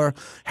Taylor,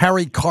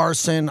 Harry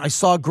Carson. I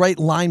saw great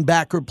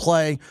linebacker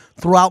play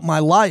throughout my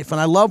life, and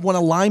I love when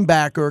a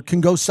linebacker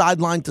can go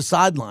sideline to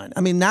sideline.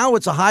 I mean, now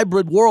it's a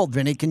hybrid world,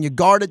 Vinny. Can you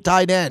guard at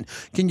tight end?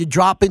 Can you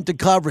drop into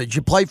coverage?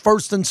 You play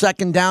first and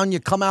second down,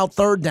 you come out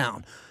third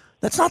down.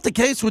 That's not the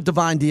case with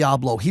Divine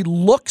Diablo. He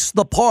looks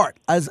the part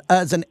as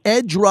an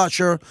edge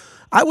rusher.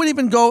 I would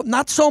even go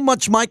not so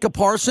much Micah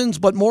Parsons,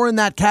 but more in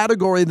that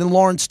category than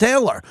Lawrence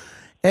Taylor.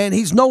 And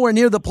he's nowhere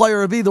near the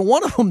player of either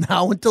one of them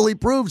now until he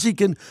proves he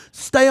can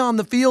stay on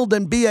the field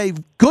and be a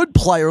good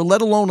player,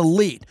 let alone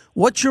elite.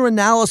 What's your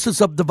analysis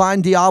of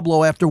Divine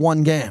Diablo after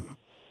one game?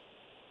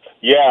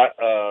 Yeah,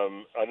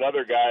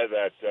 another guy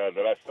that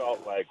I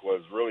felt like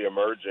was really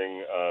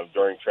emerging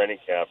during training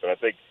camp, and I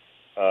think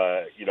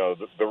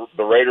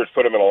the Raiders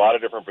put him in a lot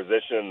of different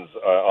positions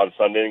on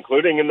Sunday,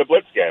 including in the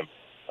blitz game.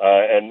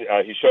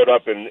 And he showed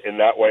up in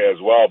that way as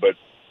well, but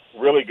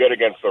really good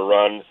against the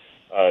run,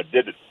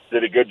 did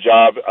a good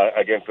job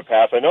against the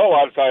pass. I know a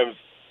lot of times,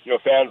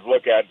 fans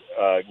look at,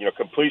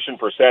 completion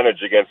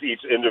percentage against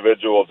each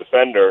individual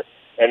defender.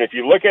 And if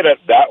you look at it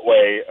that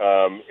way,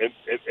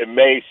 it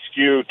may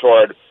skew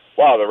toward,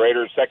 wow, the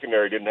Raiders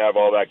secondary didn't have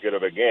all that good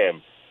of a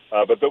game.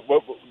 But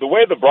the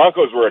way the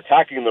Broncos were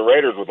attacking the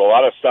Raiders with a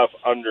lot of stuff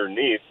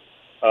underneath,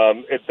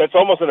 That's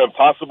almost an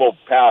impossible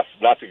pass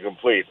not to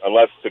complete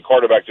unless the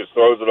quarterback just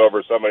throws it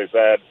over somebody's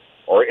head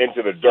or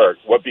into the dirt.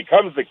 What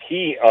becomes the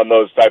key on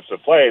those types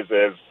of plays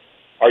is,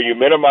 are you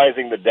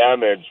minimizing the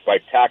damage by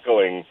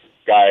tackling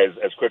guys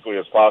as quickly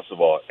as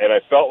possible? And I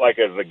felt like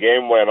as the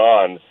game went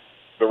on,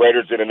 the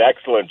Raiders did an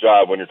excellent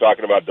job when you're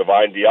talking about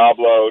Divine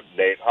Diablo,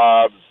 Nate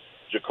Hobbs,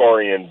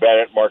 Jacorian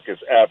Bennett, Marcus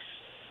Epps,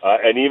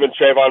 and even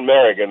Trayvon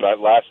Merrick in that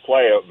last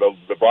play,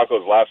 the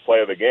Broncos' last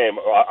play of the game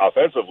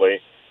offensively,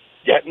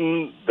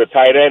 getting the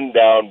tight end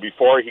down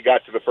before he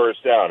got to the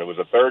first down. It was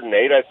a 3rd and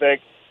 8, I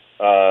think.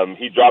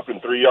 He dropped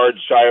him 3 yards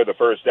shy of the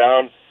first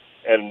down,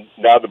 and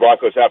now the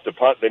Broncos have to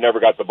punt. They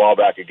never got the ball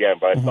back again.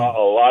 But I saw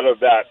a lot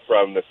of that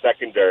from the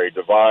secondary,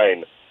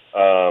 Divine,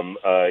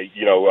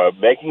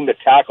 making the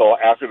tackle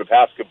after the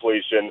pass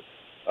completion.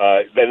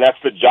 Then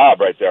that's the job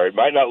right there. It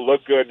might not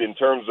look good in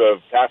terms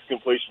of pass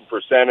completion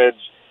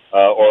percentage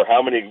or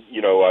how many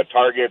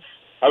targets,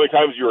 how many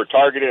times you were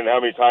targeted and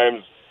how many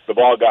times the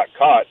ball got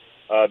caught.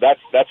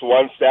 That's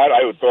one stat.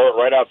 I would throw it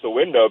right out the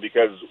window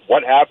because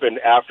what happened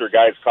after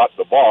guys caught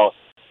the ball,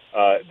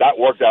 that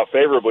worked out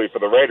favorably for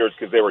the Raiders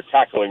because they were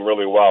tackling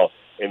really well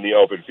in the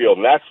open field.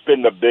 And that's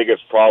been the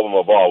biggest problem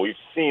of all. We've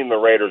seen the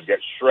Raiders get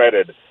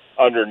shredded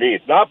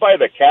underneath, not by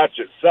the catch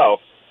itself,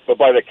 but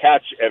by the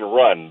catch and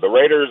run. The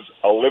Raiders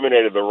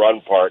eliminated the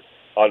run part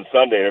on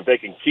Sunday, and if they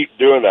can keep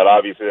doing that,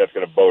 obviously that's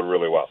going to bode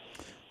really well.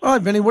 All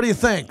right, Vinny, what do you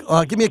think?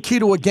 Give me a key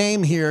to a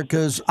game here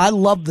because I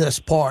love this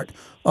part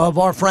of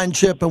our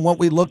friendship and what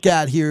we look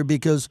at here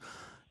because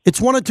it's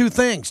one of two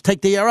things.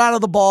 Take the air out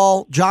of the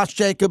ball. Josh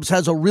Jacobs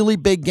has a really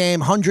big game,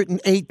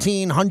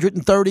 118,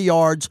 130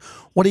 yards.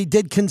 What he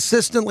did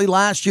consistently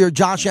last year,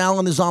 Josh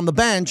Allen is on the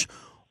bench.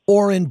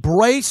 Or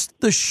embrace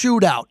the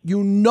shootout.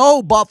 You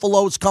know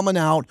Buffalo's coming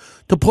out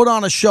to put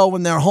on a show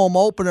in their home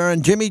opener,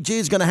 and Jimmy G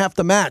is going to have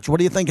to match. What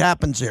do you think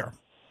happens here?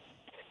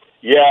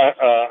 Yeah,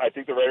 I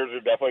think the Raiders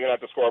are definitely going to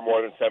have to score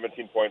more than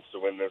 17 points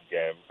to win this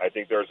game. I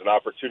think there's an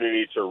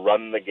opportunity to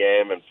run the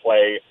game and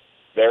play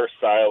their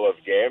style of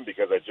game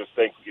because I just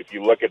think if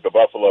you look at the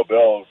Buffalo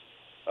Bills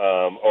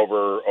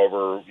over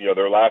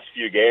their last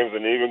few games,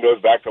 and it even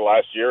goes back to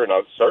last year, and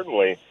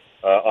certainly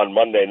on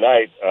Monday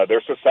night,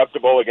 they're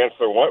susceptible against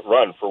their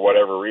run for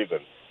whatever reason.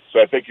 So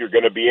I think you're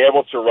going to be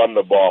able to run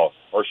the ball,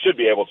 or should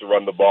be able to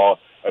run the ball,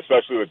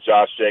 especially with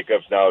Josh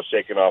Jacobs now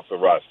shaking off the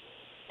rust.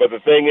 But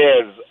the thing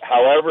is,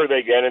 however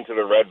they get into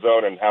the red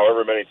zone and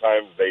however many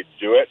times they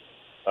do it,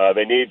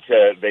 they need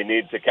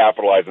to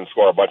capitalize and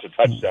score a bunch of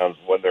touchdowns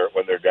when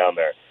they're down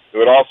there. It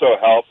would also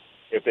help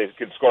if they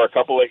could score a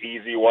couple of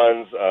easy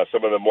ones,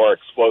 some of the more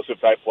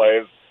explosive type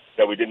plays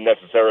that we didn't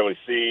necessarily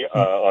see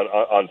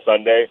on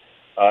Sunday.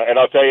 And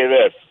I'll tell you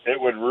this, it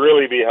would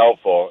really be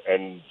helpful,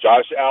 and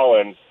Josh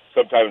Allen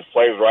sometimes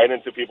plays right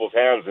into people's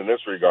hands in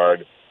this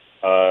regard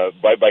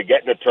by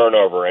getting a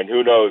turnover, and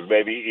who knows,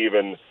 maybe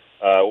even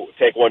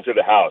take one to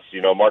the house.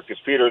 You know, Marcus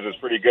Peters is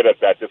pretty good at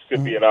that. This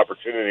could be an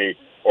opportunity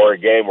or a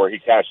game where he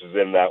cashes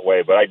in that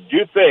way. But I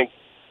do think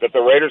that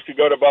the Raiders could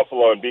go to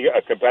Buffalo and be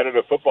a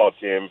competitive football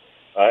team,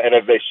 and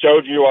as they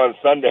showed you on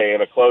Sunday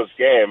in a close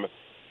game,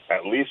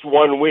 at least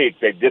 1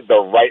 week, they did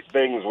the right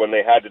things when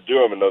they had to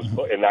do them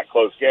in that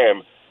close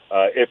game.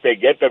 If they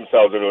get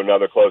themselves into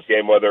another close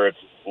game, whether it's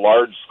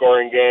large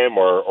scoring game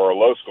or a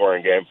low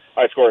scoring game,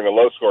 high scoring or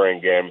low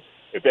scoring game,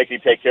 if they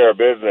can take care of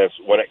business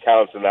when it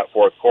counts in that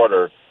fourth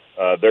quarter,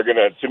 they're going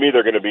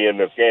to be in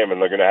this game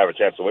and they're going to have a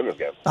chance to win this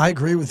game. I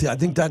agree with you. I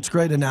think that's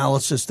great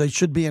analysis. They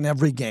should be in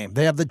every game.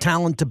 They have the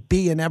talent to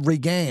be in every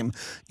game,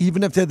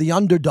 even if they're the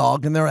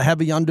underdog, and they're a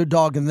heavy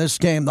underdog in this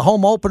game. The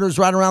home opener's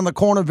right around the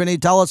corner. Vinny,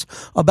 tell us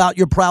about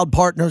your proud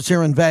partners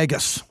here in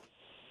Vegas.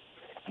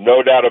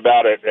 No doubt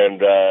about it.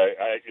 And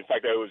in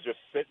fact, I was just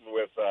sitting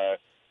with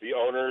the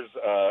owners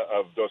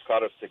of Dos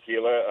Caras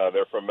Tequila.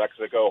 They're from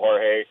Mexico,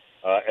 Jorge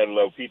and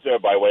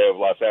Lopita, by way of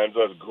Los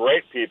Angeles.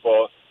 Great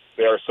people.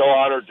 They are so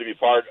honored to be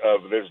part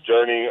of this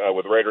journey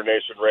with Raider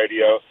Nation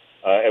Radio.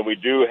 And we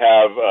do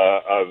have,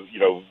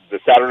 the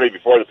Saturday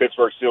before the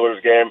Pittsburgh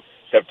Steelers game,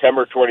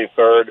 September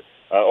 23rd,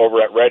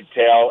 over at Red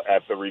Tail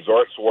at the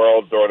Resorts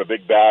World, throwing a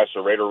big bash,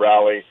 a Raider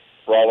rally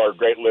for all our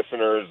great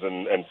listeners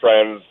and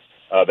friends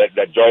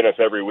that join us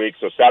every week.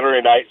 So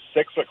Saturday night,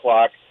 6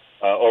 o'clock,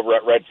 over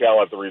at Red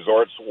Tail at the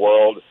Resorts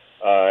World.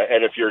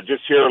 And if you're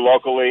just here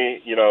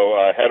locally,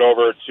 head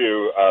over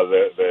to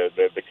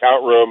the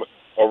Count Room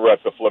over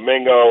at the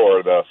Flamingo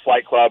or the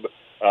Flight Club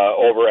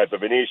over at the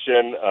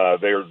Venetian.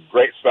 There are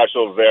great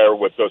specials there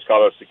with Dos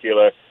Caras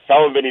Tequila.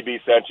 Tell them Vinny B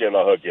sent you and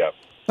they'll hook you up.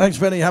 Thanks,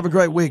 Vinny. Have a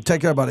great week.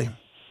 Take care, buddy.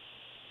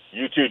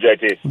 You too,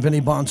 JT.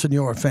 Vinny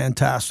Bonsignore,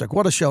 fantastic.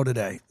 What a show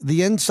today.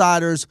 The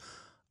Insiders.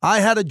 I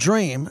had a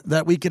dream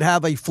that we could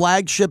have a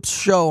flagship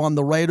show on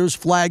the Raiders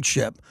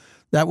flagship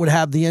that would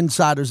have the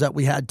insiders that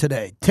we had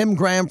today. Tim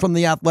Graham from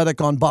The Athletic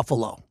on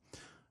Buffalo.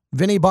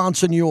 Vinny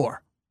Bonsignore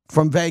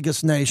from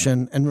Vegas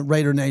Nation and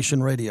Raider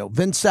Nation Radio.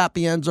 Vince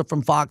Sapienza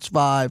from Fox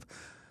 5.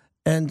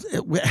 And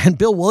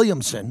Bill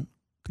Williamson,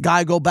 the guy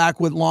I go back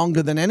with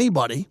longer than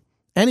anybody,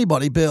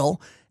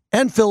 Bill,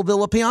 and Phil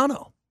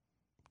Villapiano.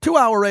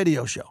 2-hour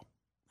radio show.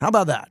 How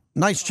about that?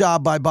 Nice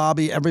job by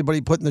Bobby,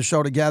 everybody putting the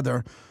show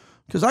together.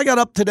 Because I got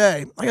up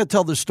today. I got to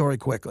tell this story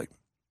quickly.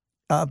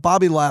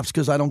 Bobby laughs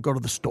because I don't go to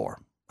the store.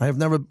 I've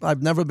never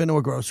been to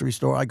a grocery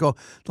store. The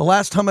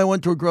last time I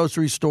went to a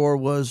grocery store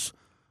was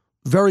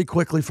very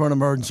quickly for an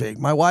emergency.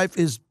 My wife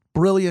is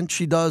brilliant.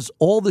 She does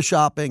all the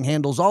shopping,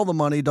 handles all the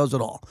money, does it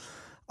all.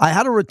 I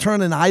had to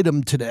return an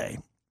item today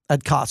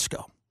at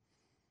Costco.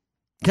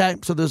 Okay,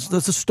 so there's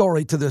a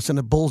story to this and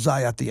a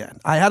bullseye at the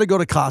end. I had to go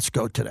to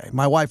Costco today.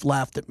 My wife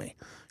laughed at me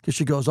because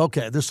she goes,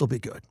 okay, this will be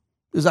good.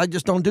 Because I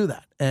just don't do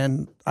that,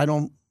 and I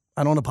don't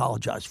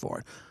apologize for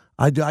it.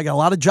 I got a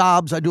lot of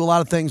jobs. I do a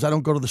lot of things. I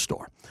don't go to the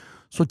store.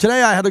 So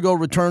today I had to go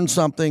return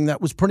something that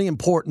was pretty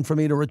important for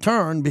me to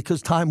return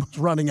because time was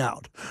running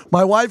out.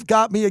 My wife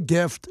got me a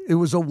gift. It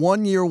was a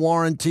 1-year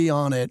warranty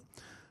on it.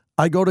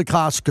 I go to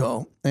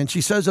Costco, and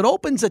she says it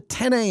opens at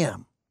 10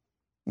 a.m.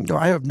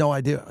 I have no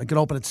idea. I could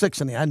open at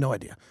 6 a.m. I had no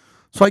idea.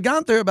 So I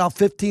got there about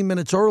 15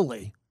 minutes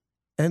early,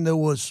 and there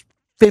was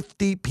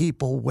 50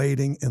 people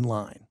waiting in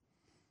line.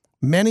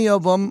 Many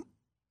of them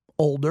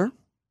older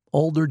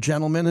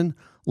gentlemen and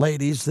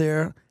ladies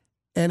there,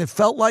 and it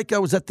felt like I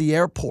was at the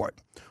airport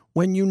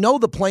when you know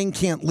the plane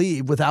can't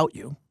leave without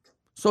you.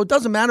 So it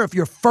doesn't matter if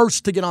you're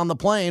first to get on the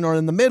plane or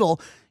in the middle.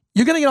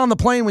 You're going to get on the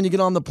plane when you get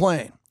on the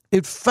plane.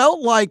 It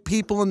felt like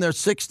people in their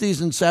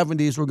 60s and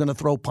 70s were going to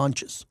throw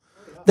punches.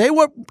 They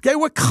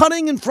were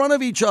cutting in front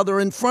of each other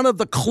in front of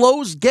the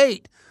closed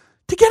gate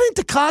to get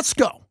into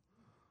Costco.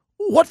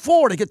 What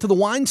for? To get to the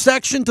wine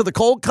section, to the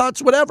cold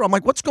cuts, whatever. I'm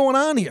like, what's going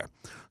on here?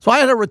 So I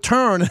had to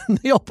return, and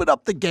they opened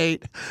up the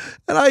gate,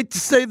 and I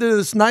say to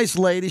this nice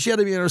lady, she had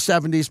to be in her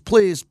 70s,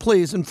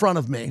 please, in front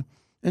of me.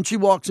 And she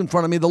walks in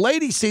front of me. The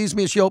lady sees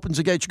me as she opens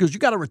the gate. She goes, you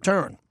got to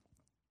return.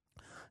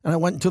 And I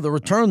went into the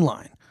return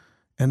line,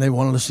 and they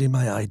wanted to see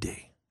my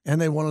ID, and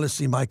they wanted to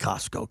see my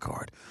Costco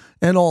card,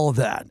 and all of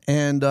that.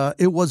 And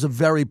it was a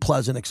very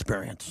pleasant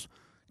experience.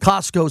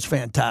 Costco's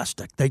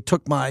fantastic. They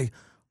took my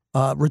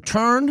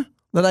return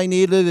that I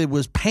needed. It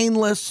was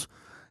painless.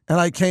 And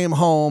I came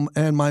home,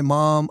 and my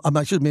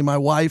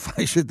wife,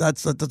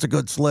 that's a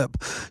good slip.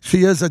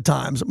 She is at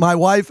times. My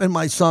wife and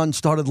my son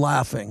started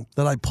laughing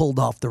that I pulled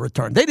off the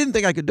return. They didn't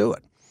think I could do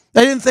it.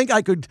 They didn't think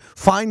I could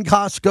find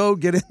Costco,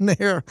 get in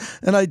there,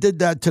 and I did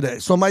that today.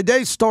 So my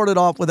day started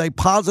off with a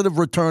positive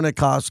return at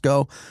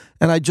Costco,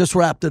 and I just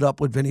wrapped it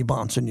up with Vinny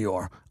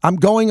Bonsignore. I'm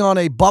going on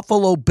a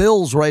Buffalo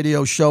Bills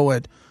radio show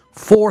at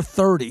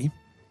 4:30,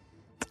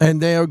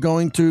 and they are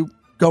going to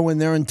go in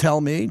there and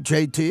tell me,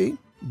 JT,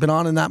 been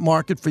on in that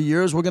market for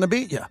years, we're going to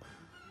beat you.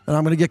 And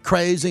I'm going to get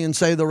crazy and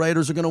say the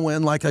Raiders are going to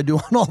win like I do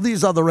on all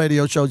these other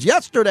radio shows.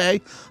 Yesterday,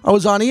 I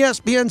was on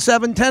ESPN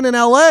 710 in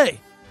L.A.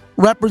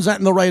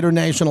 representing the Raider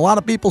Nation. A lot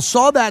of people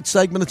saw that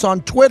segment. It's on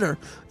Twitter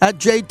at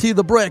JT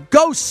the Brick.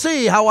 Go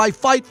see how I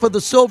fight for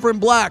the silver and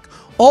black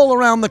all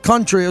around the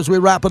country as we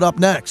wrap it up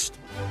next.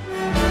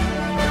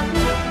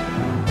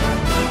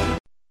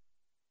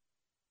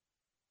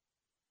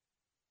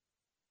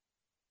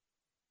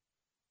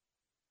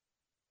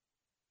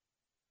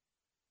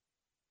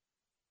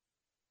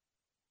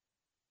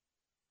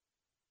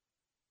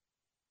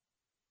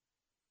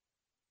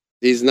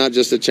 He's not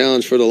just a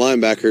challenge for the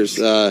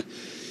linebackers.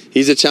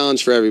 He's a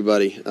challenge for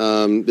everybody.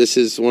 This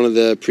is one of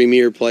the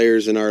premier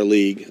players in our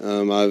league.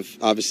 I've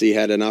obviously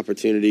had an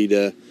opportunity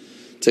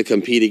to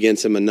compete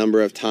against him a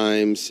number of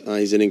times.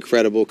 He's an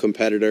incredible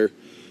competitor,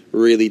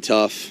 really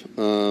tough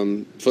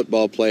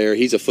football player.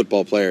 He's a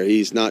football player.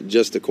 He's not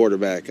just a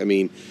quarterback. I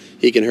mean,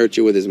 he can hurt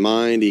you with his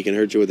mind. He can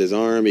hurt you with his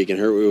arm. He can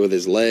hurt you with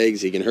his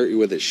legs. He can hurt you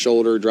with his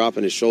shoulder,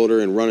 dropping his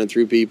shoulder and running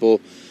through people.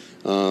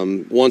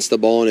 Wants the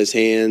ball in his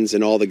hands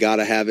and all the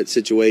gotta-have-it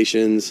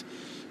situations.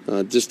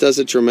 Just does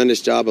a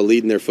tremendous job of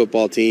leading their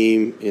football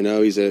team. You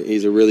know, he's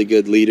a really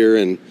good leader,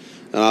 and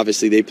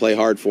obviously they play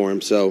hard for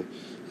him. So,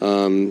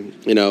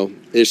 you know,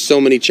 there's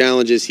so many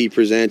challenges he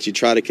presents. You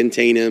try to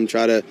contain him,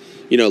 try to,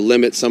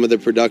 limit some of the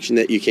production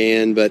that you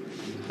can. But,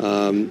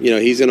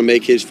 he's going to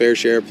make his fair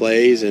share of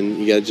plays, and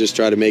you got to just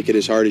try to make it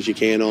as hard as you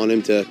can on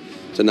him to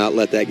not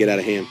let that get out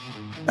of hand.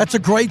 That's a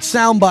great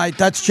soundbite.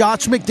 That's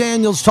Josh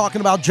McDaniels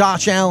talking about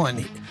Josh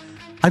Allen.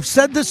 I've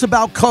said this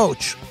about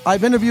Coach.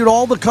 I've interviewed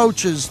all the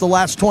coaches the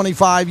last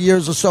 25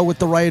 years or so with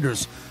the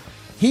Raiders.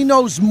 He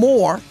knows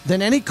more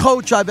than any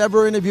coach I've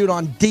ever interviewed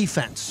on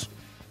defense.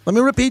 Let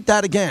me repeat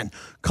that again.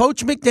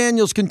 Coach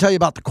McDaniels can tell you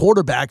about the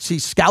quarterbacks. He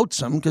scouts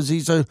them because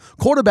he's a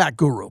quarterback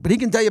guru. But he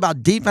can tell you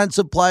about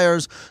defensive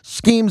players,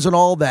 schemes, and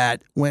all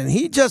that. When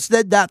he just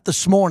did that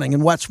this morning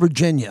in West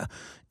Virginia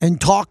and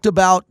talked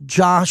about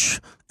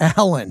Josh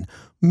Allen,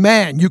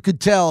 man, you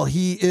could tell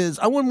he is,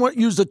 I wouldn't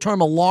use the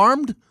term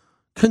alarmed,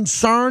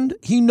 concerned.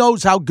 He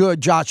knows how good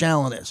Josh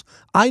Allen is.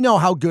 I know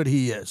how good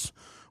he is.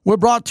 We're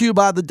brought to you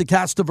by the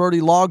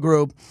DeCastaverde Law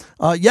Group.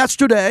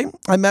 Yesterday,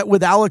 I met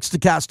with Alex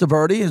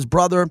DeCastaverde. His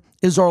brother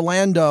is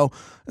Orlando,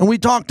 and we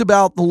talked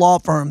about the law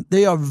firm.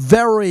 They are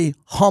very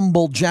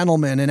humble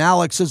gentlemen, and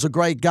Alex is a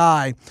great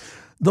guy.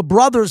 The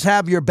brothers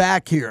have your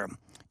back here.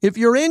 If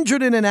you're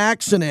injured in an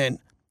accident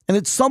and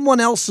it's someone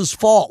else's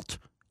fault,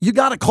 You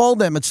got to call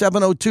them at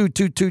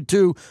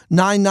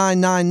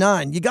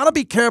 702-222-9999. You got to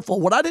be careful.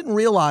 What I didn't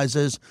realize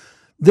is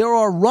there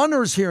are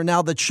runners here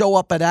now that show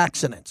up at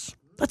accidents.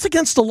 That's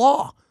against the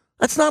law.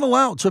 That's not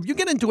allowed. So if you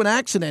get into an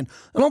accident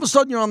and all of a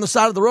sudden you're on the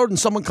side of the road and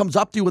someone comes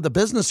up to you with a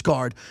business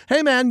card,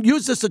 hey, man,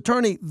 use this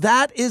attorney,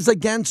 that is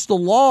against the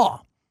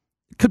law.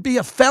 It could be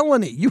a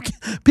felony.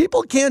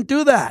 People can't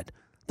do that.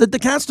 The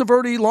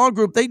DeCastroverde Law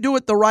Group, they do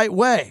it the right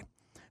way.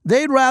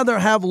 They'd rather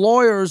have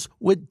lawyers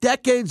with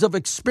decades of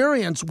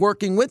experience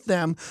working with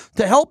them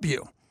to help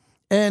you.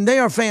 And they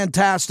are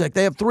fantastic.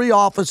 They have 3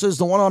 offices,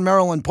 the one on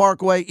Maryland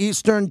Parkway,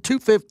 Eastern,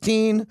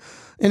 215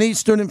 in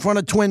Eastern in front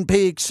of Twin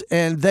Peaks.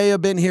 And they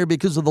have been here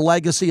because of the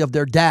legacy of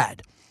their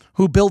dad,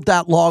 who built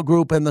that law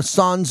group, and the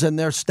sons and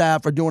their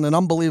staff are doing an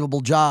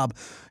unbelievable job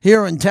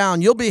here in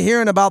town. You'll be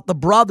hearing about the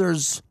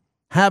brothers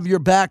have your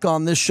back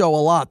on this show a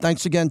lot.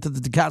 Thanks again to the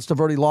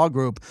DeCastroverde Law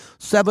Group,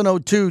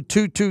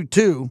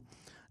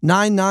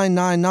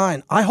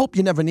 702-222-9999. I hope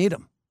you never need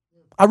them.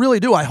 I really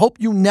do. I hope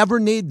you never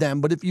need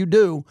them, but if you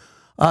do,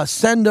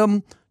 send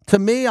them to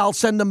me. I'll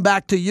send them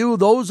back to you.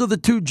 Those are the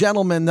 2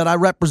 gentlemen that I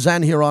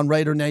represent here on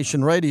Raider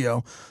Nation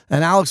Radio.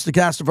 And Alex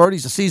DeCastroverde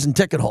is a season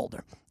ticket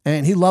holder,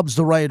 and he loves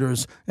the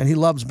Raiders, and he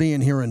loves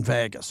being here in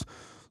Vegas.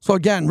 So,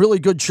 again, really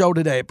good show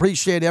today.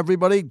 Appreciate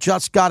everybody.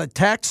 Just got a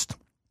text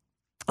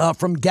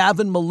from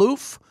Gavin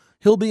Maloof.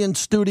 He'll be in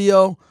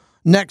studio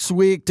next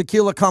week.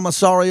 Tequila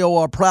Commissario,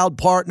 our proud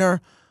partner.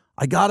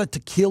 I got a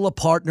tequila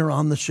partner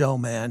on the show,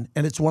 man,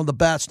 and it's one of the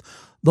best.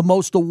 The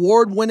most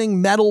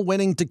award-winning,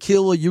 medal-winning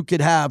tequila you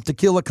could have,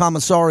 Tequila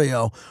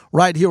Commissario,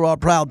 right here, our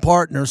proud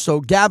partner.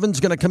 So Gavin's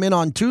going to come in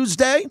on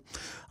Tuesday.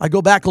 I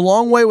go back a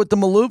long way with the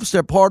Maloofs.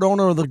 They're part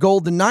owner of the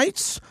Golden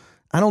Knights.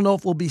 I don't know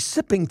if we'll be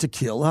sipping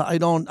tequila. I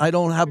don't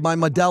have my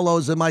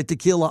Modelo's and my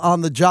tequila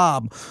on the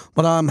job,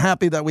 but I'm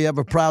happy that we have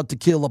a proud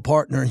tequila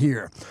partner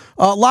here.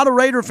 A lot of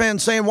Raider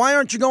fans saying, why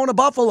aren't you going to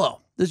Buffalo?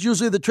 This is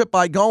usually the trip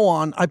I go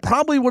on. I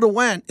probably would have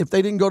went if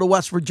they didn't go to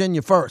West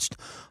Virginia first.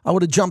 I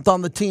would have jumped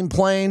on the team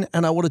plane,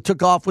 and I would have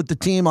took off with the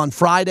team on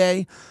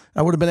Friday.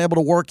 I would have been able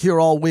to work here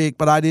all week,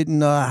 but I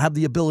didn't have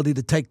the ability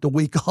to take the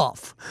week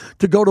off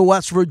to go to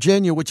West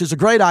Virginia, which is a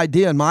great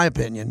idea in my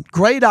opinion.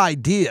 Great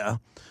idea.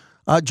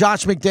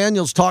 Josh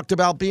McDaniels talked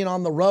about being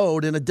on the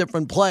road in a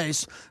different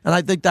place, and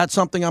I think that's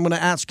something I'm going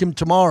to ask him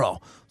tomorrow.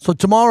 So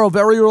tomorrow,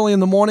 very early in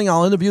the morning,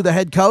 I'll interview the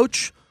head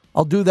coach.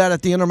 I'll do that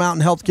at the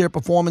Intermountain Healthcare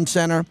Performance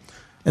Center.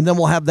 And then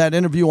we'll have that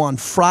interview on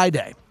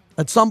Friday.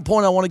 At some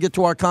point, I want to get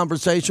to our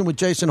conversation with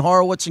Jason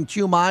Horowitz and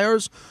Q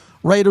Myers,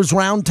 Raiders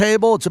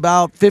Roundtable. It's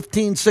about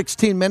 15,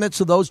 16 minutes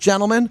of those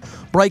gentlemen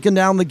breaking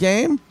down the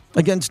game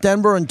against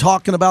Denver and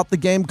talking about the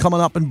game coming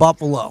up in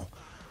Buffalo.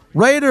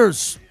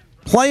 Raiders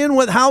playing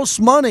with house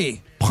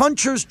money,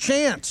 puncher's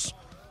chance.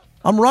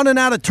 I'm running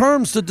out of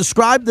terms to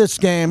describe this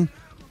game,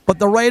 but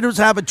the Raiders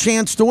have a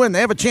chance to win.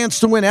 They have a chance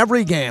to win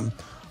every game.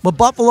 But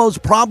Buffalo's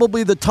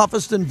probably the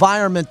toughest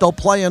environment they'll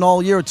play in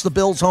all year. It's the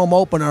Bills' home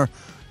opener,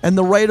 and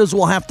the Raiders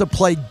will have to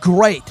play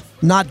great,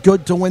 not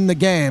good, to win the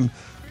game.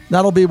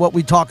 That'll be what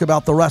we talk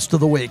about the rest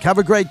of the week. Have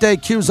a great day.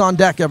 Q's on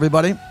deck,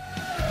 everybody.